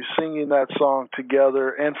 5 of you singing that song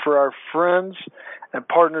together, and for our friends and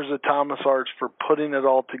partners at Thomas Arts for putting it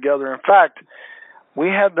all together. In fact, we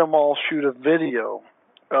had them all shoot a video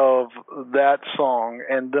of that song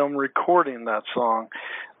and them recording that song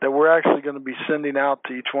that we're actually going to be sending out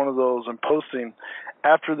to each one of those and posting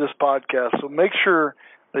after this podcast. So make sure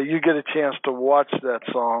that you get a chance to watch that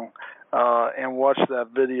song and watch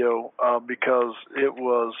that video because it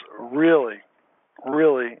was really,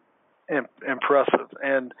 really impressive.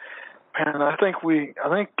 And man, I think we're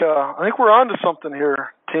onto something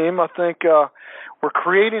here, team. I think we're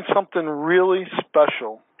creating something really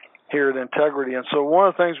special here at Integrity. And so one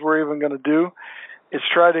of the things we're even going to do is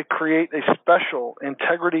try to create a special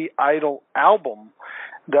Integrity Idol album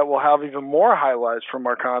that will have even more highlights from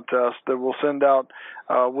our contest that we'll send out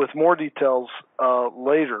with more details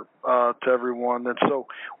later to everyone. And so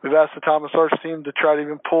we've asked the Thomas Arts team to try to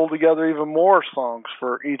even pull together even more songs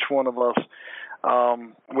for each one of us,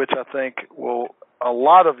 which I think a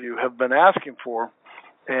lot of you have been asking for,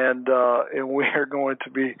 and we are going to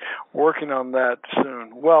be working on that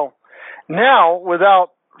soon. Well, now,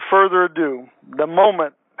 without further ado, the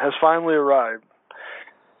moment has finally arrived.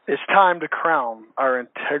 It's time to crown our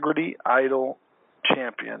Integrity Idol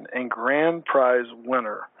champion and grand prize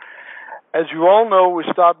winner. As you all know, we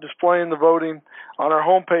stopped displaying the voting on our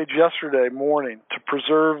homepage yesterday morning to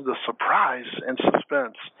preserve the surprise and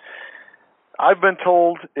suspense. I've been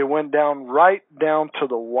told it went right down to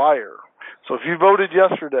the wire. So if you voted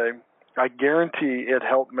yesterday, I guarantee it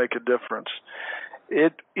helped make a difference.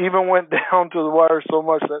 It even went down to the wire so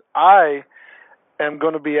much that I am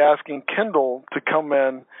going to be asking Kendall to come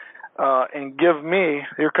in and give me,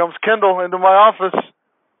 here comes Kendall into my office.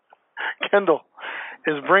 Kendall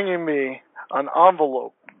is bringing me an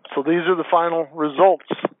envelope. So these are the final results.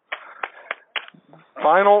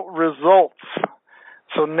 Final results.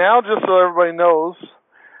 So now, just so everybody knows,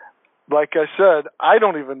 like I said, I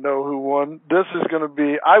don't even know who won. This is going to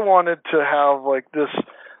be, I wanted to have like this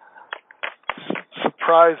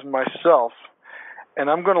surprise myself. and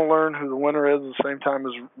I'm going to learn who the winner is at the same time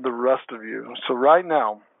as the rest of you. So right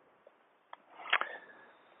now,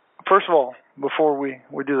 first of all, before we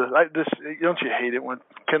do this, don't you hate it when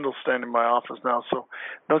Kendall's standing in my office now? So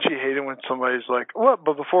don't you hate it when somebody's like, "What?"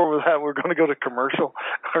 But before that, we're going to go to commercial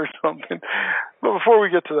or something. But before we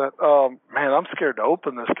get to that, man, I'm scared to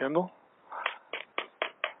open this, Kendall.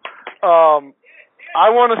 I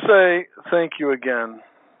want to say thank you again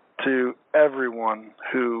to everyone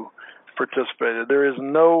who participated. There is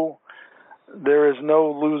no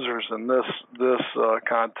losers in this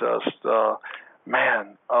contest.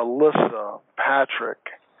 Man, Alyssa, Patrick,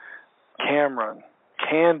 Cameron,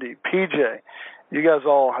 Candy, PJ, you guys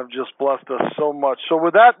all have just blessed us so much. So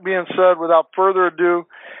with that being said, without further ado,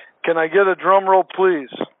 can I get a drum roll, please?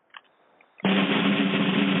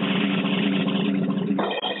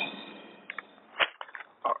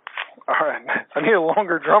 All right, I need a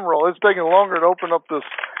longer drum roll. It's taking longer to open up this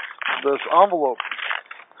envelope.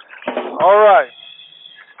 All right.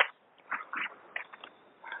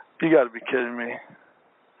 You got to be kidding me.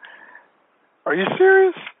 Are you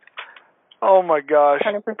serious? Oh, my gosh.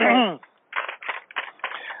 100%.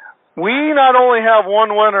 We not only have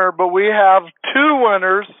one winner, but we have two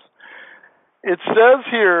winners. It says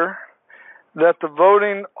here that the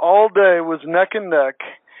voting all day was neck and neck,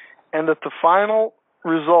 and that the final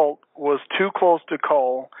result was too close to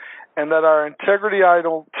call, and that our Integrity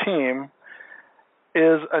Idol team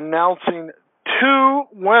is announcing two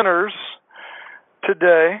winners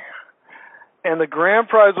today, and the grand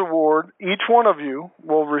prize award, each one of you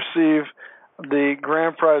will receive the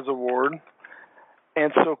grand prize award.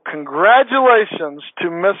 And so congratulations to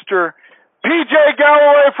Mr. PJ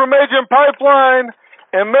Galloway from Agent Pipeline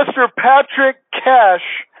and Mr. Patrick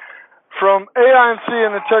Cash from AINC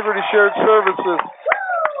and Integrity Shared Services.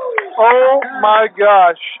 Oh my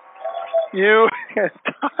gosh. You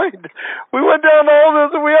tied. We went down all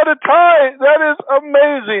this and we had a tie. That is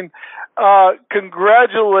amazing.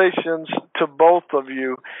 Congratulations to both of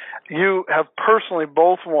you. You have personally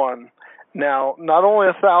both won now not only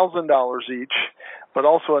 $1,000 each, but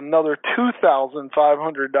also another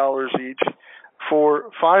 $2,500 each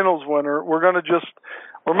for finals winner. We're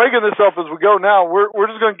making this up as we go now. We're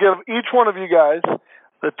just going to give each one of you guys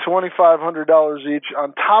the $2,500 each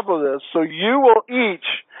on top of this. So you will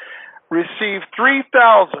each receive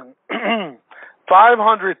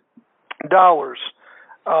 $3,500,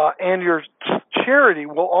 and your charity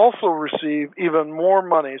will also receive even more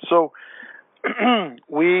money. So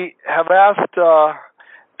we have asked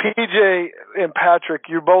PJ and Patrick,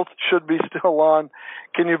 you both should be still on.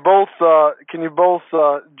 Can you both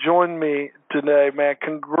join me today, man?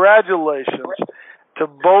 Congratulations to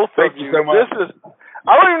both of you. Thank you so much.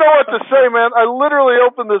 I don't even know what to say, man. I literally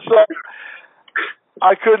opened this up.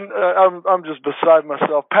 I couldn't. I'm just beside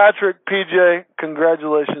myself. Patrick, PJ,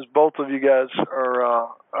 congratulations. Both of you guys are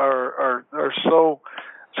so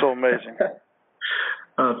amazing.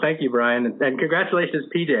 Thank you, Brian, and congratulations,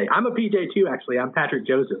 PJ. I'm a PJ too, actually. I'm Patrick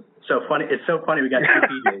Joseph. So funny. It's so funny we got two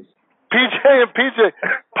PJs. PJ and PJ,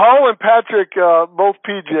 Paul and Patrick, both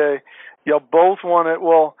PJ. Y'all both won it.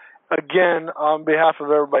 Well, again, on behalf of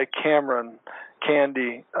everybody, Cameron,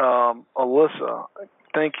 Candy, Alyssa,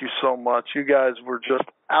 thank you so much. You guys were just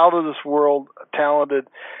out of this world talented.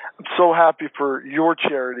 I'm so happy for your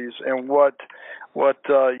charities and what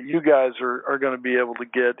you guys are going to be able to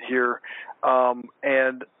get here. And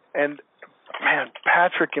man,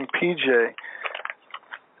 Patrick and PJ,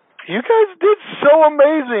 you guys did so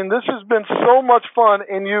amazing. This has been so much fun,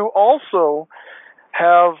 and you also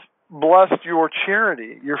have blessed your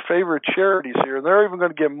charity, your favorite charities here. They're even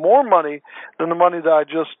going to get more money than the money that I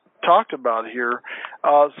just talked about here.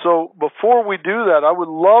 So before we do that, I would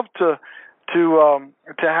love to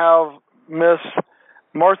have Miss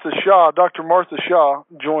Martha Shaw, Dr. Martha Shaw,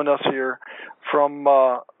 join us here from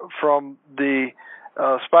the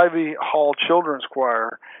Spivey Hall Children's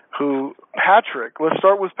Choir. Who Patrick? Let's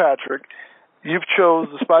start with Patrick. You've chose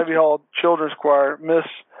the Spivey Hall Children's Choir,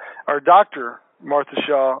 Dr. Martha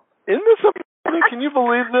Shaw. Isn't this amazing? Can you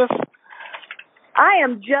believe this? I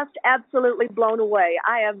am just absolutely blown away.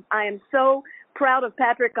 I am so proud of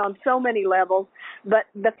Patrick on so many levels, but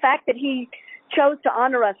the fact that he chose to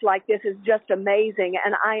honor us like this is just amazing,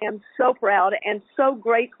 and I am so proud and so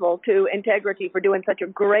grateful to Integrity for doing such a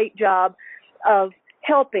great job of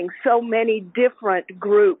helping so many different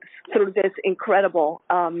groups through this incredible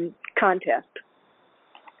contest.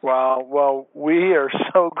 Wow. Well, we are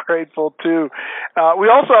so grateful, too. We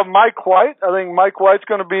also have Mike White. I think Mike White's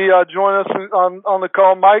going to be joining us on the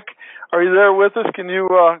call. Mike, are you there with us? Can you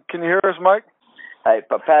hear us, Mike? Hey,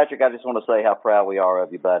 Patrick, I just want to say how proud we are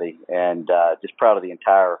of you, buddy, and just proud of the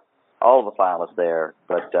entire all of the finalists there.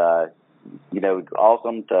 But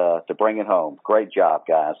awesome to bring it home. Great job,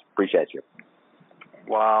 guys. Appreciate you.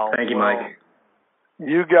 Wow. Thank you, Mike.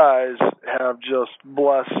 You guys have just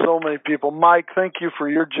blessed so many people. Mike, thank you for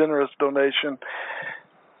your generous donation.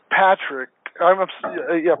 Patrick,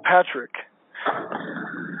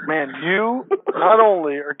 man, you not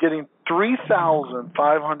only are getting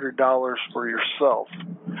 $3,500 for yourself,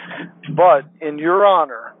 but in your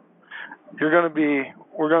honor, we're going to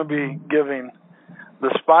be giving the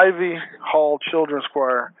Spivey Hall Children's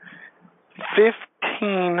Choir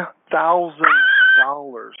 $15,000.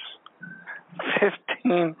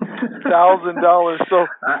 $15,000. So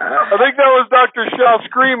I think that was Dr. Shaw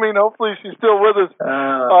screaming. Hopefully she's still with us.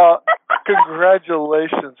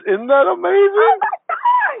 Congratulations. Isn't that amazing?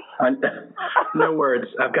 No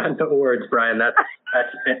words. I've got no words, Brian. That's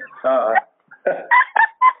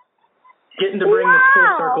getting to bring this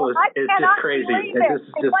full circle is just crazy. This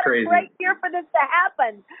is just crazy. What a great year for this to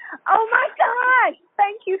happen. Oh my gosh.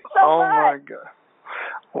 Thank you so much. Oh my God.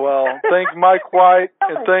 Well, thank Mike White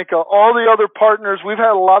and thank all the other partners. We've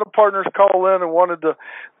had a lot of partners call in and wanted to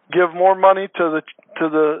give more money to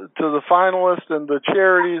the finalists and the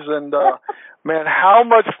charities. And man, how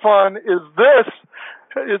much fun is this?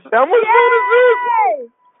 How much fun is this?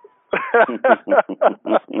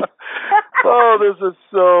 Oh, this is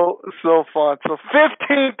so fun. So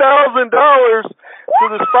 $15,000 to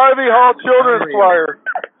the Spivey Hall Children's Choir.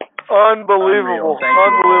 Unbelievable.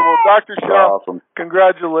 Unbelievable. Dr. Shaw, awesome.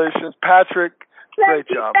 Congratulations. Patrick, great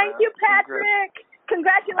job. Thank you, Patrick.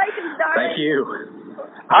 Congratulations, darling. Thank you.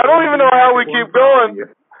 I don't even know how we keep going.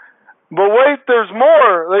 But wait, there's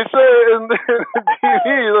more. They say in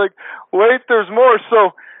TV, like, wait, there's more.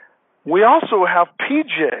 So we also have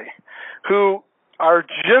PJ, who are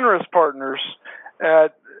generous partners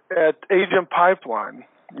at Agent Pipeline,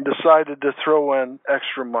 decided to throw in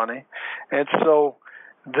extra money. And so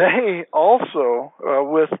they also,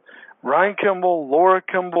 with Ryan Kimball, Laura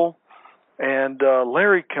Kimball, and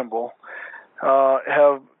Larry Kimball,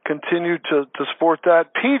 have continued to support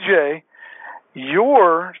that. PJ,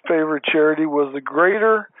 your favorite charity was the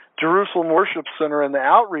Greater Jerusalem Worship Center and the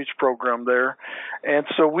outreach program there. And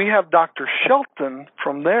so we have Dr. Shelton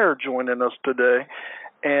from there joining us today.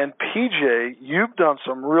 And PJ, you've done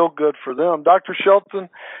some real good for them. Dr. Shelton,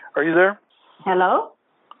 are you there? Hello?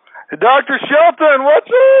 Dr. Shelton, what's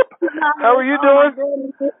up? How are you doing?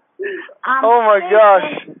 Oh my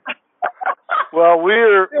gosh. Well, we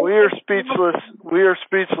are speechless. We are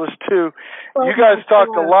speechless too. You guys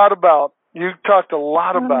talked a lot about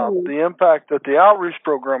the impact that the outreach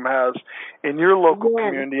program has in your local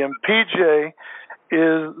community. And PJ is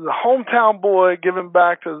the hometown boy giving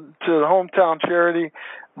back to the hometown charity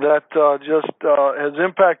that just has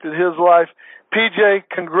impacted his life. PJ,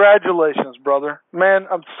 congratulations, brother. Man,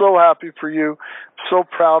 I'm so happy for you. So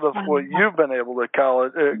proud of what you've been able to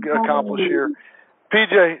accomplish here.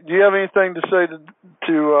 PJ, do you have anything to say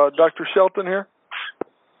to Dr. Shelton here?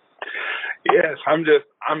 Yes, I don't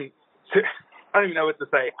even know what to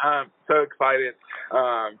say. I'm so excited.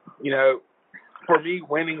 For me,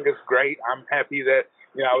 winning is great. I'm happy that,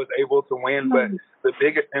 I was able to win, but the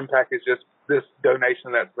biggest impact is just this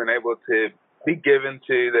donation that's been able to be given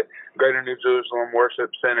to the Greater New Jerusalem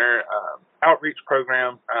Worship Center outreach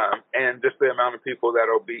program, and just the amount of people that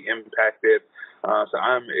will be impacted. So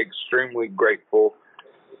I'm extremely grateful.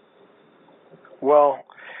 Well,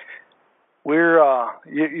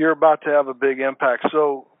 you're about to have a big impact.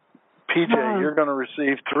 So, PJ, you're going to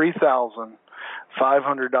receive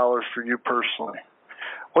 $3,500 for you personally.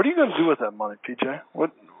 What are you going to do with that money, PJ?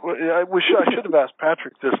 I should have asked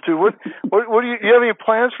Patrick this too. What do you have any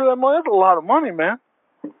plans for that money? That's a lot of money, man.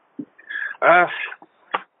 I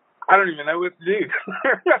don't even know what to do.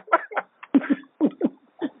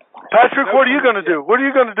 Patrick, what are you going to do? What are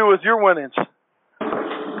you going to do with your winnings?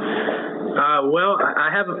 Well,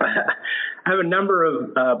 I have a number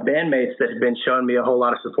of bandmates that have been showing me a whole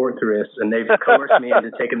lot of support through this, and they've coerced me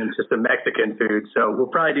into taking them to some Mexican food. So we'll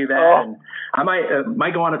probably do that. And I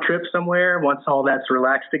might go on a trip somewhere once all that's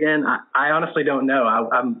relaxed again. I honestly don't know.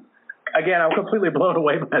 I'm completely blown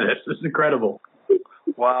away by this. This is incredible.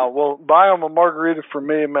 Wow. Well, buy them a margarita for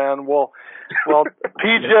me, man. Well,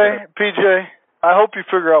 PJ, I hope you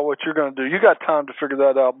figure out what you're going to do. You got time to figure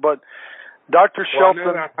that out, but. Dr.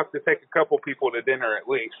 Shelton, I have to take a couple people to dinner at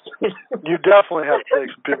least. You definitely have to take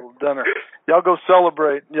some people to dinner. Y'all go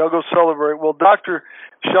celebrate. Well, Dr.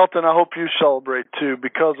 Shelton, I hope you celebrate too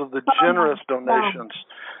because of the generous donations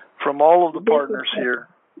from all of the partners here.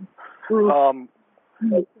 You're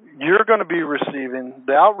going to be receiving,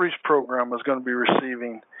 the outreach program is going to be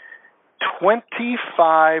receiving $25,000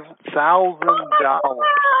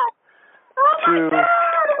 to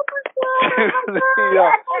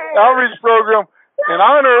the outreach program in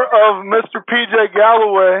honor of Mr. PJ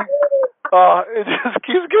Galloway. It just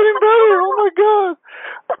keeps getting better.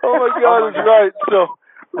 Oh my God, it's right. So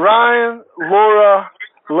Ryan, Laura,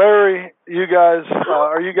 Larry, you guys,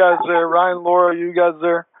 are you guys there? Ryan, Laura, are you guys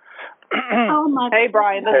there? Hey,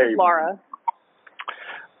 Brian, this is Laura.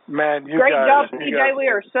 Man, you Great guys. job, PJ. We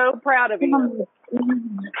are so proud of you.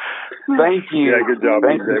 Thank you. Yeah, good job.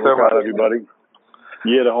 Thank you so We're proud much. of you, buddy.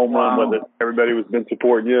 You had a home run with it. Everybody has been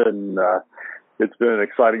supporting you, and it's been an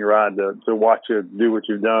exciting ride to watch you do what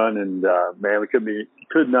you've done. And man, we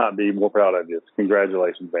could not be more proud of you.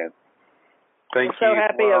 Congratulations, man. Thank We're so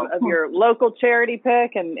happy of your local charity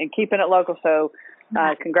pick and keeping it local. So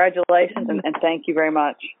congratulations and thank you very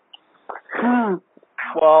much.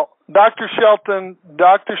 Well, Dr. Shelton,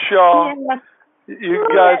 Dr. Shaw, you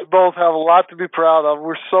guys both have a lot to be proud of.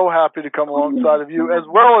 We're so happy to come alongside of you, as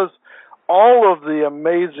well as all of the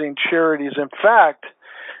amazing charities. In fact,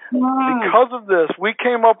 because of this, we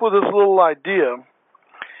came up with this little idea,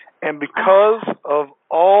 and because of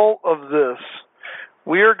all of this,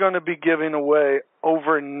 we are going to be giving away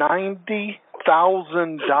over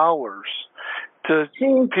 $90,000 to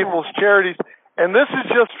people's charities. And this is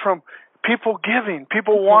just from people giving,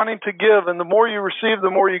 people wanting to give. And the more you receive, the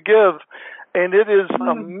more you give. And it is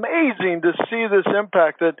amazing to see this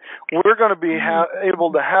impact that we're going to be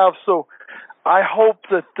able to have. So I hope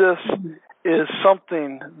that this is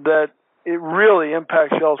something that it really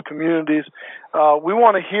impacts y'all's communities. We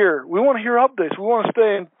want to hear updates. We want to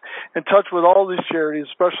stay in touch with all these charities,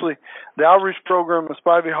 especially the outreach program in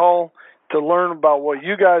Spivey Hall, to learn about what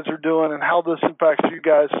you guys are doing and how this impacts you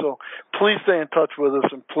guys. So please stay in touch with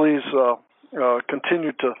us, and please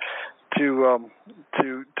continue to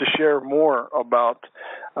share more about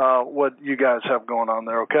what you guys have going on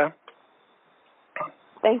there. Okay.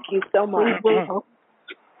 Thank you so much.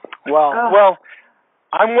 Wow. Well,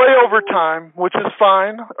 I'm way over time, which is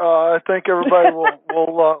fine. I think everybody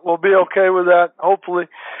will be okay with that, hopefully.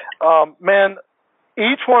 Man,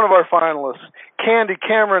 each one of our finalists, Candy,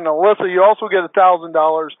 Cameron, Alyssa, you also get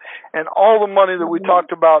 $1,000, and all the money that we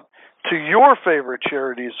talked about to your favorite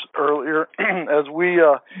charities earlier, as we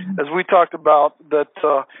talked about that.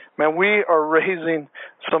 Man, we are raising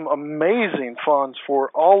some amazing funds for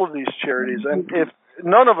all of these charities, and if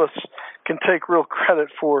none of us can take real credit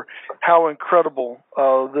for how incredible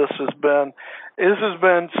this has been. This has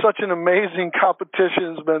been such an amazing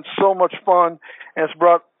competition. It's been so much fun, and it's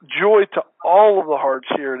brought joy to all of the hearts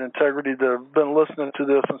here at Integrity that have been listening to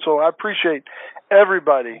this. And so I appreciate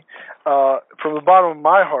everybody from the bottom of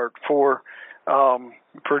my heart for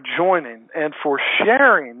joining and for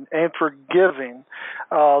sharing and for giving.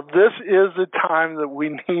 This is a time that we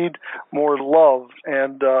need more love,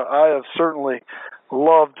 and I have certainly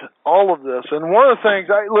loved all of this. And one of the things,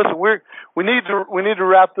 we need to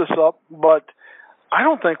wrap this up, but I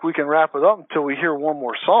don't think we can wrap it up until we hear one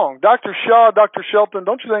more song. Dr. Shaw, Dr. Shelton,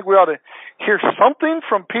 don't you think we ought to hear something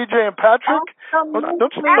from PJ and Patrick? Shouldn't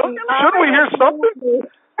we hear something? Yes.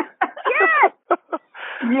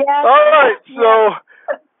 Yes. All right. So,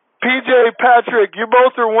 PJ, Patrick, you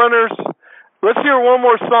both are winners. Let's hear one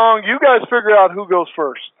more song. You guys figure out who goes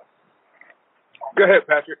first. Go ahead,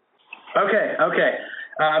 Patrick. Okay.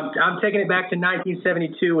 I'm taking it back to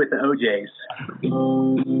 1972 with the OJs.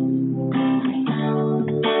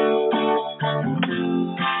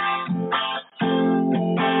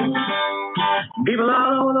 People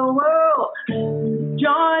all over the world,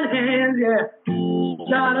 join hands, yeah.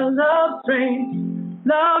 Start a love train.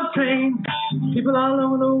 People all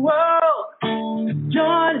over the world,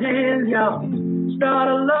 join hands, y'all. Start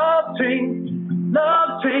a love train.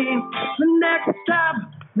 The next time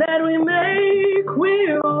that we make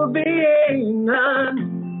will be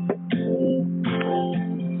none.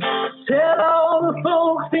 Tell all the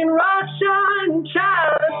folks in Russia and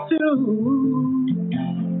China too.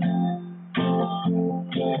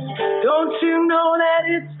 Don't you know that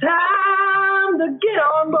it's time to get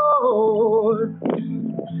on board?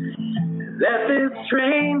 Let this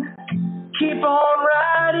train keep on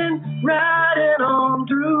riding on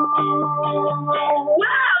through.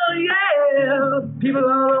 Well, yeah, people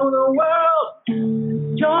all over the world,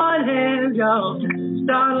 join hands, y'all.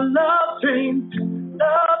 Start a love train.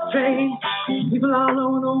 People all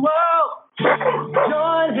over the world,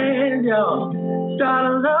 join hands, y'all. Start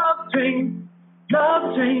a love train.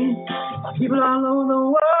 People all over the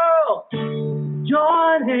world,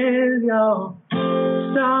 join hands, y'all.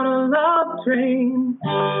 Start a love train,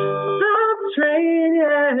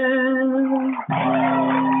 yeah.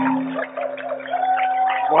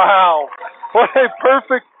 Wow. What a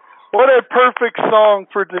perfect What a perfect song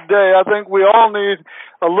for today. I think we all need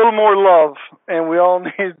a little more love, and we all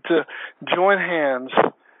need to join hands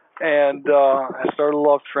and start a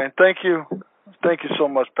love train. Thank you. Thank you so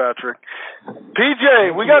much, Patrick.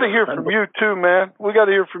 PJ, we got to hear from you too, man. We got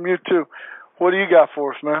to hear from you too. What do you got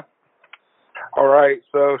for us, man? All right,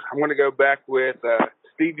 so I'm going to go back with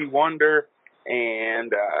Stevie Wonder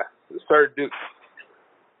and Sir Duke.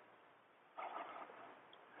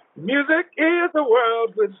 Music is a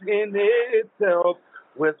world within itself,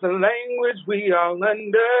 with a language we all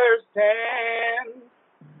understand,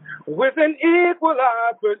 with an equal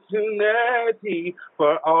opportunity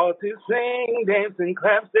for all to sing, dance, and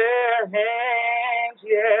clap their hands,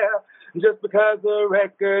 yeah. Just because a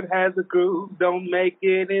record has a groove, don't make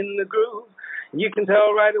it in the groove. You can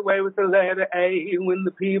tell right away with the letter A when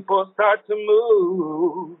the people start to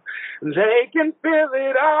move. They can feel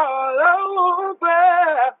it all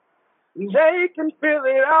over. They can feel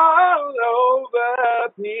it all over,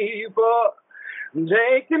 people.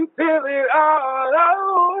 They can feel it all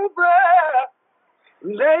over.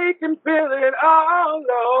 They can feel it all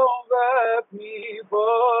over,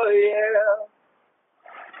 people, yeah.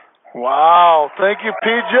 Wow. Thank you,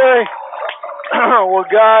 PJ. Well,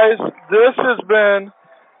 guys, this has been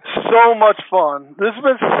so much fun. This has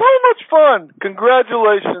been so much fun.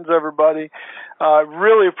 Congratulations, everybody. I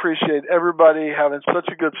really appreciate everybody having such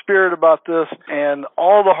a good spirit about this and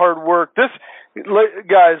all the hard work. This,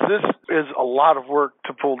 guys, this is a lot of work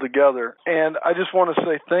to pull together. And I just want to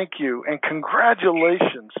say thank you and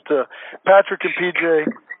congratulations to Patrick and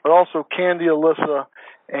PJ, but also Candy, Alyssa,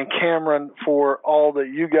 and Cameron for all that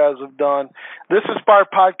you guys have done. This Inspire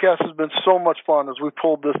podcast has been so much fun as we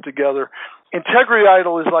pulled this together. Integrity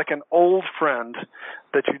Idol is like an old friend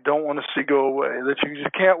that you don't want to see go away, that you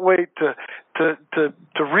just can't wait to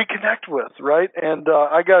reconnect with, right? And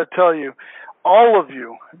I got to tell you, all of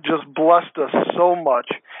you just blessed us so much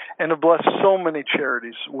and have blessed so many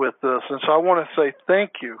charities with this. And so I want to say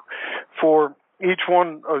thank you for each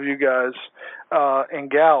one of you guys and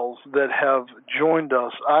gals that have joined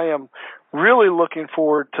us. I am really looking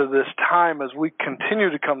forward to this time as we continue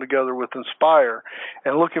to come together with Inspire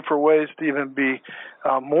and looking for ways to even be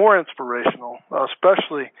more inspirational,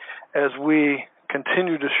 especially as we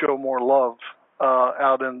continue to show more love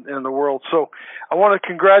out in the world. So I want to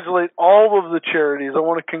congratulate all of the charities. I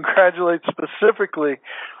want to congratulate specifically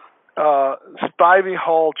Spivey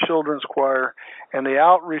Hall Children's Choir and the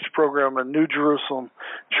outreach program at New Jerusalem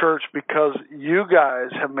Church, because you guys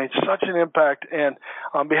have made such an impact. And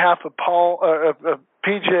on behalf of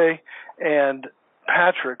PJ and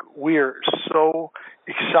Patrick, we are so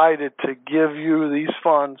excited to give you these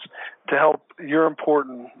funds to help your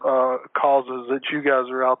important causes that you guys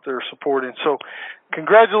are out there supporting. So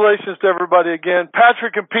congratulations to everybody again.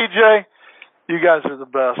 Patrick and PJ, you guys are the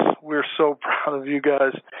best. We're so proud of you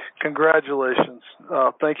guys. Congratulations.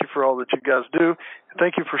 Thank you for all that you guys do.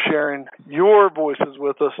 Thank you for sharing your voices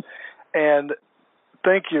with us. And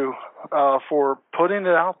thank you for putting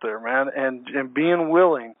it out there, man, and being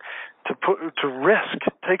willing to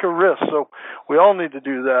take a risk. So we all need to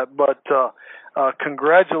do that. But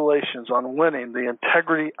congratulations on winning the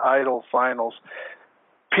Integrity Idol Finals.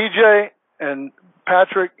 PJ and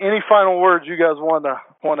Patrick, any final words you guys want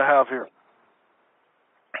to have here?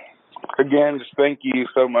 Again, just thank you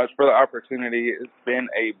so much for the opportunity. It's been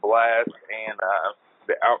a blast, and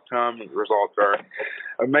the outcome and results are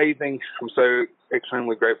amazing. I'm so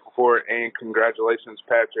extremely grateful for it, and congratulations,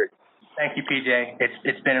 Patrick. Thank you, PJ.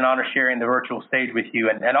 It's been an honor sharing the virtual stage with you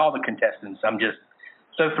and all the contestants. I'm just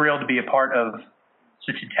so thrilled to be a part of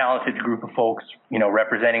such a talented group of folks,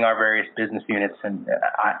 representing our various business units, and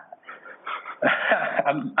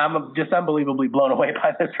I'm just unbelievably blown away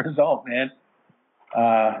by this result, man.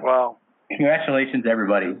 Wow! Congratulations,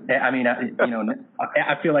 everybody. I mean,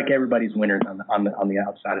 I feel like everybody's winners on the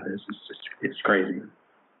outside of this. It's crazy.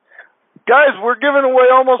 Guys, we're giving away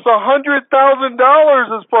almost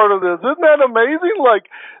 $100,000 as part of this. Isn't that amazing? Like,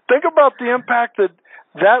 think about the impact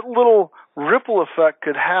that little ripple effect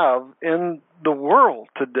could have in the world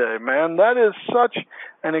today, man. That is such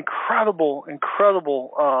an incredible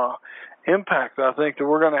impact, I think, that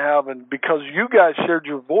we're going to have, and because you guys shared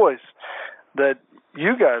your voice, that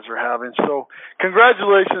you guys are having. So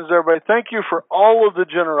congratulations, everybody. Thank you for all of the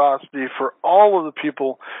generosity, for all of the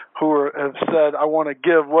people who have said, I want to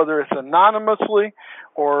give, whether it's anonymously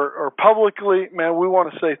or publicly. Man, we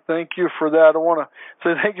want to say thank you for that. I want to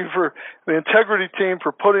say thank you for the Integrity team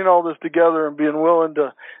for putting all this together and being willing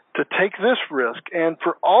to take this risk. And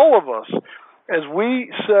for all of us, as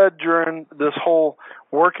we said during this whole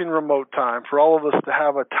working remote time, for all of us to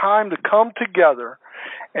have a time to come together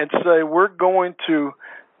and say we're going to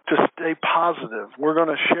to stay positive. We're going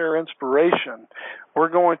to share inspiration. We're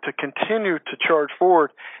going to continue to charge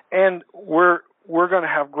forward, and we're going to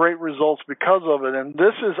have great results because of it. And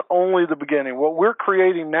this is only the beginning. What we're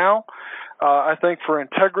creating now, I think, for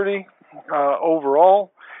integrity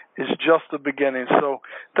overall, is just the beginning. So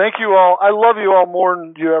thank you all. I love you all more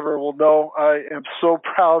than you ever will know. I am so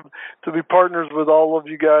proud to be partners with all of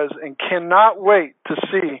you guys and cannot wait to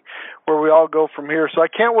see where we all go from here. So I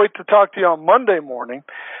can't wait to talk to you on Monday morning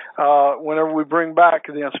whenever we bring back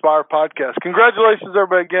the Inspire podcast. Congratulations,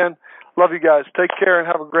 everybody, again. Love you guys. Take care and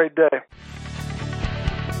have a great day.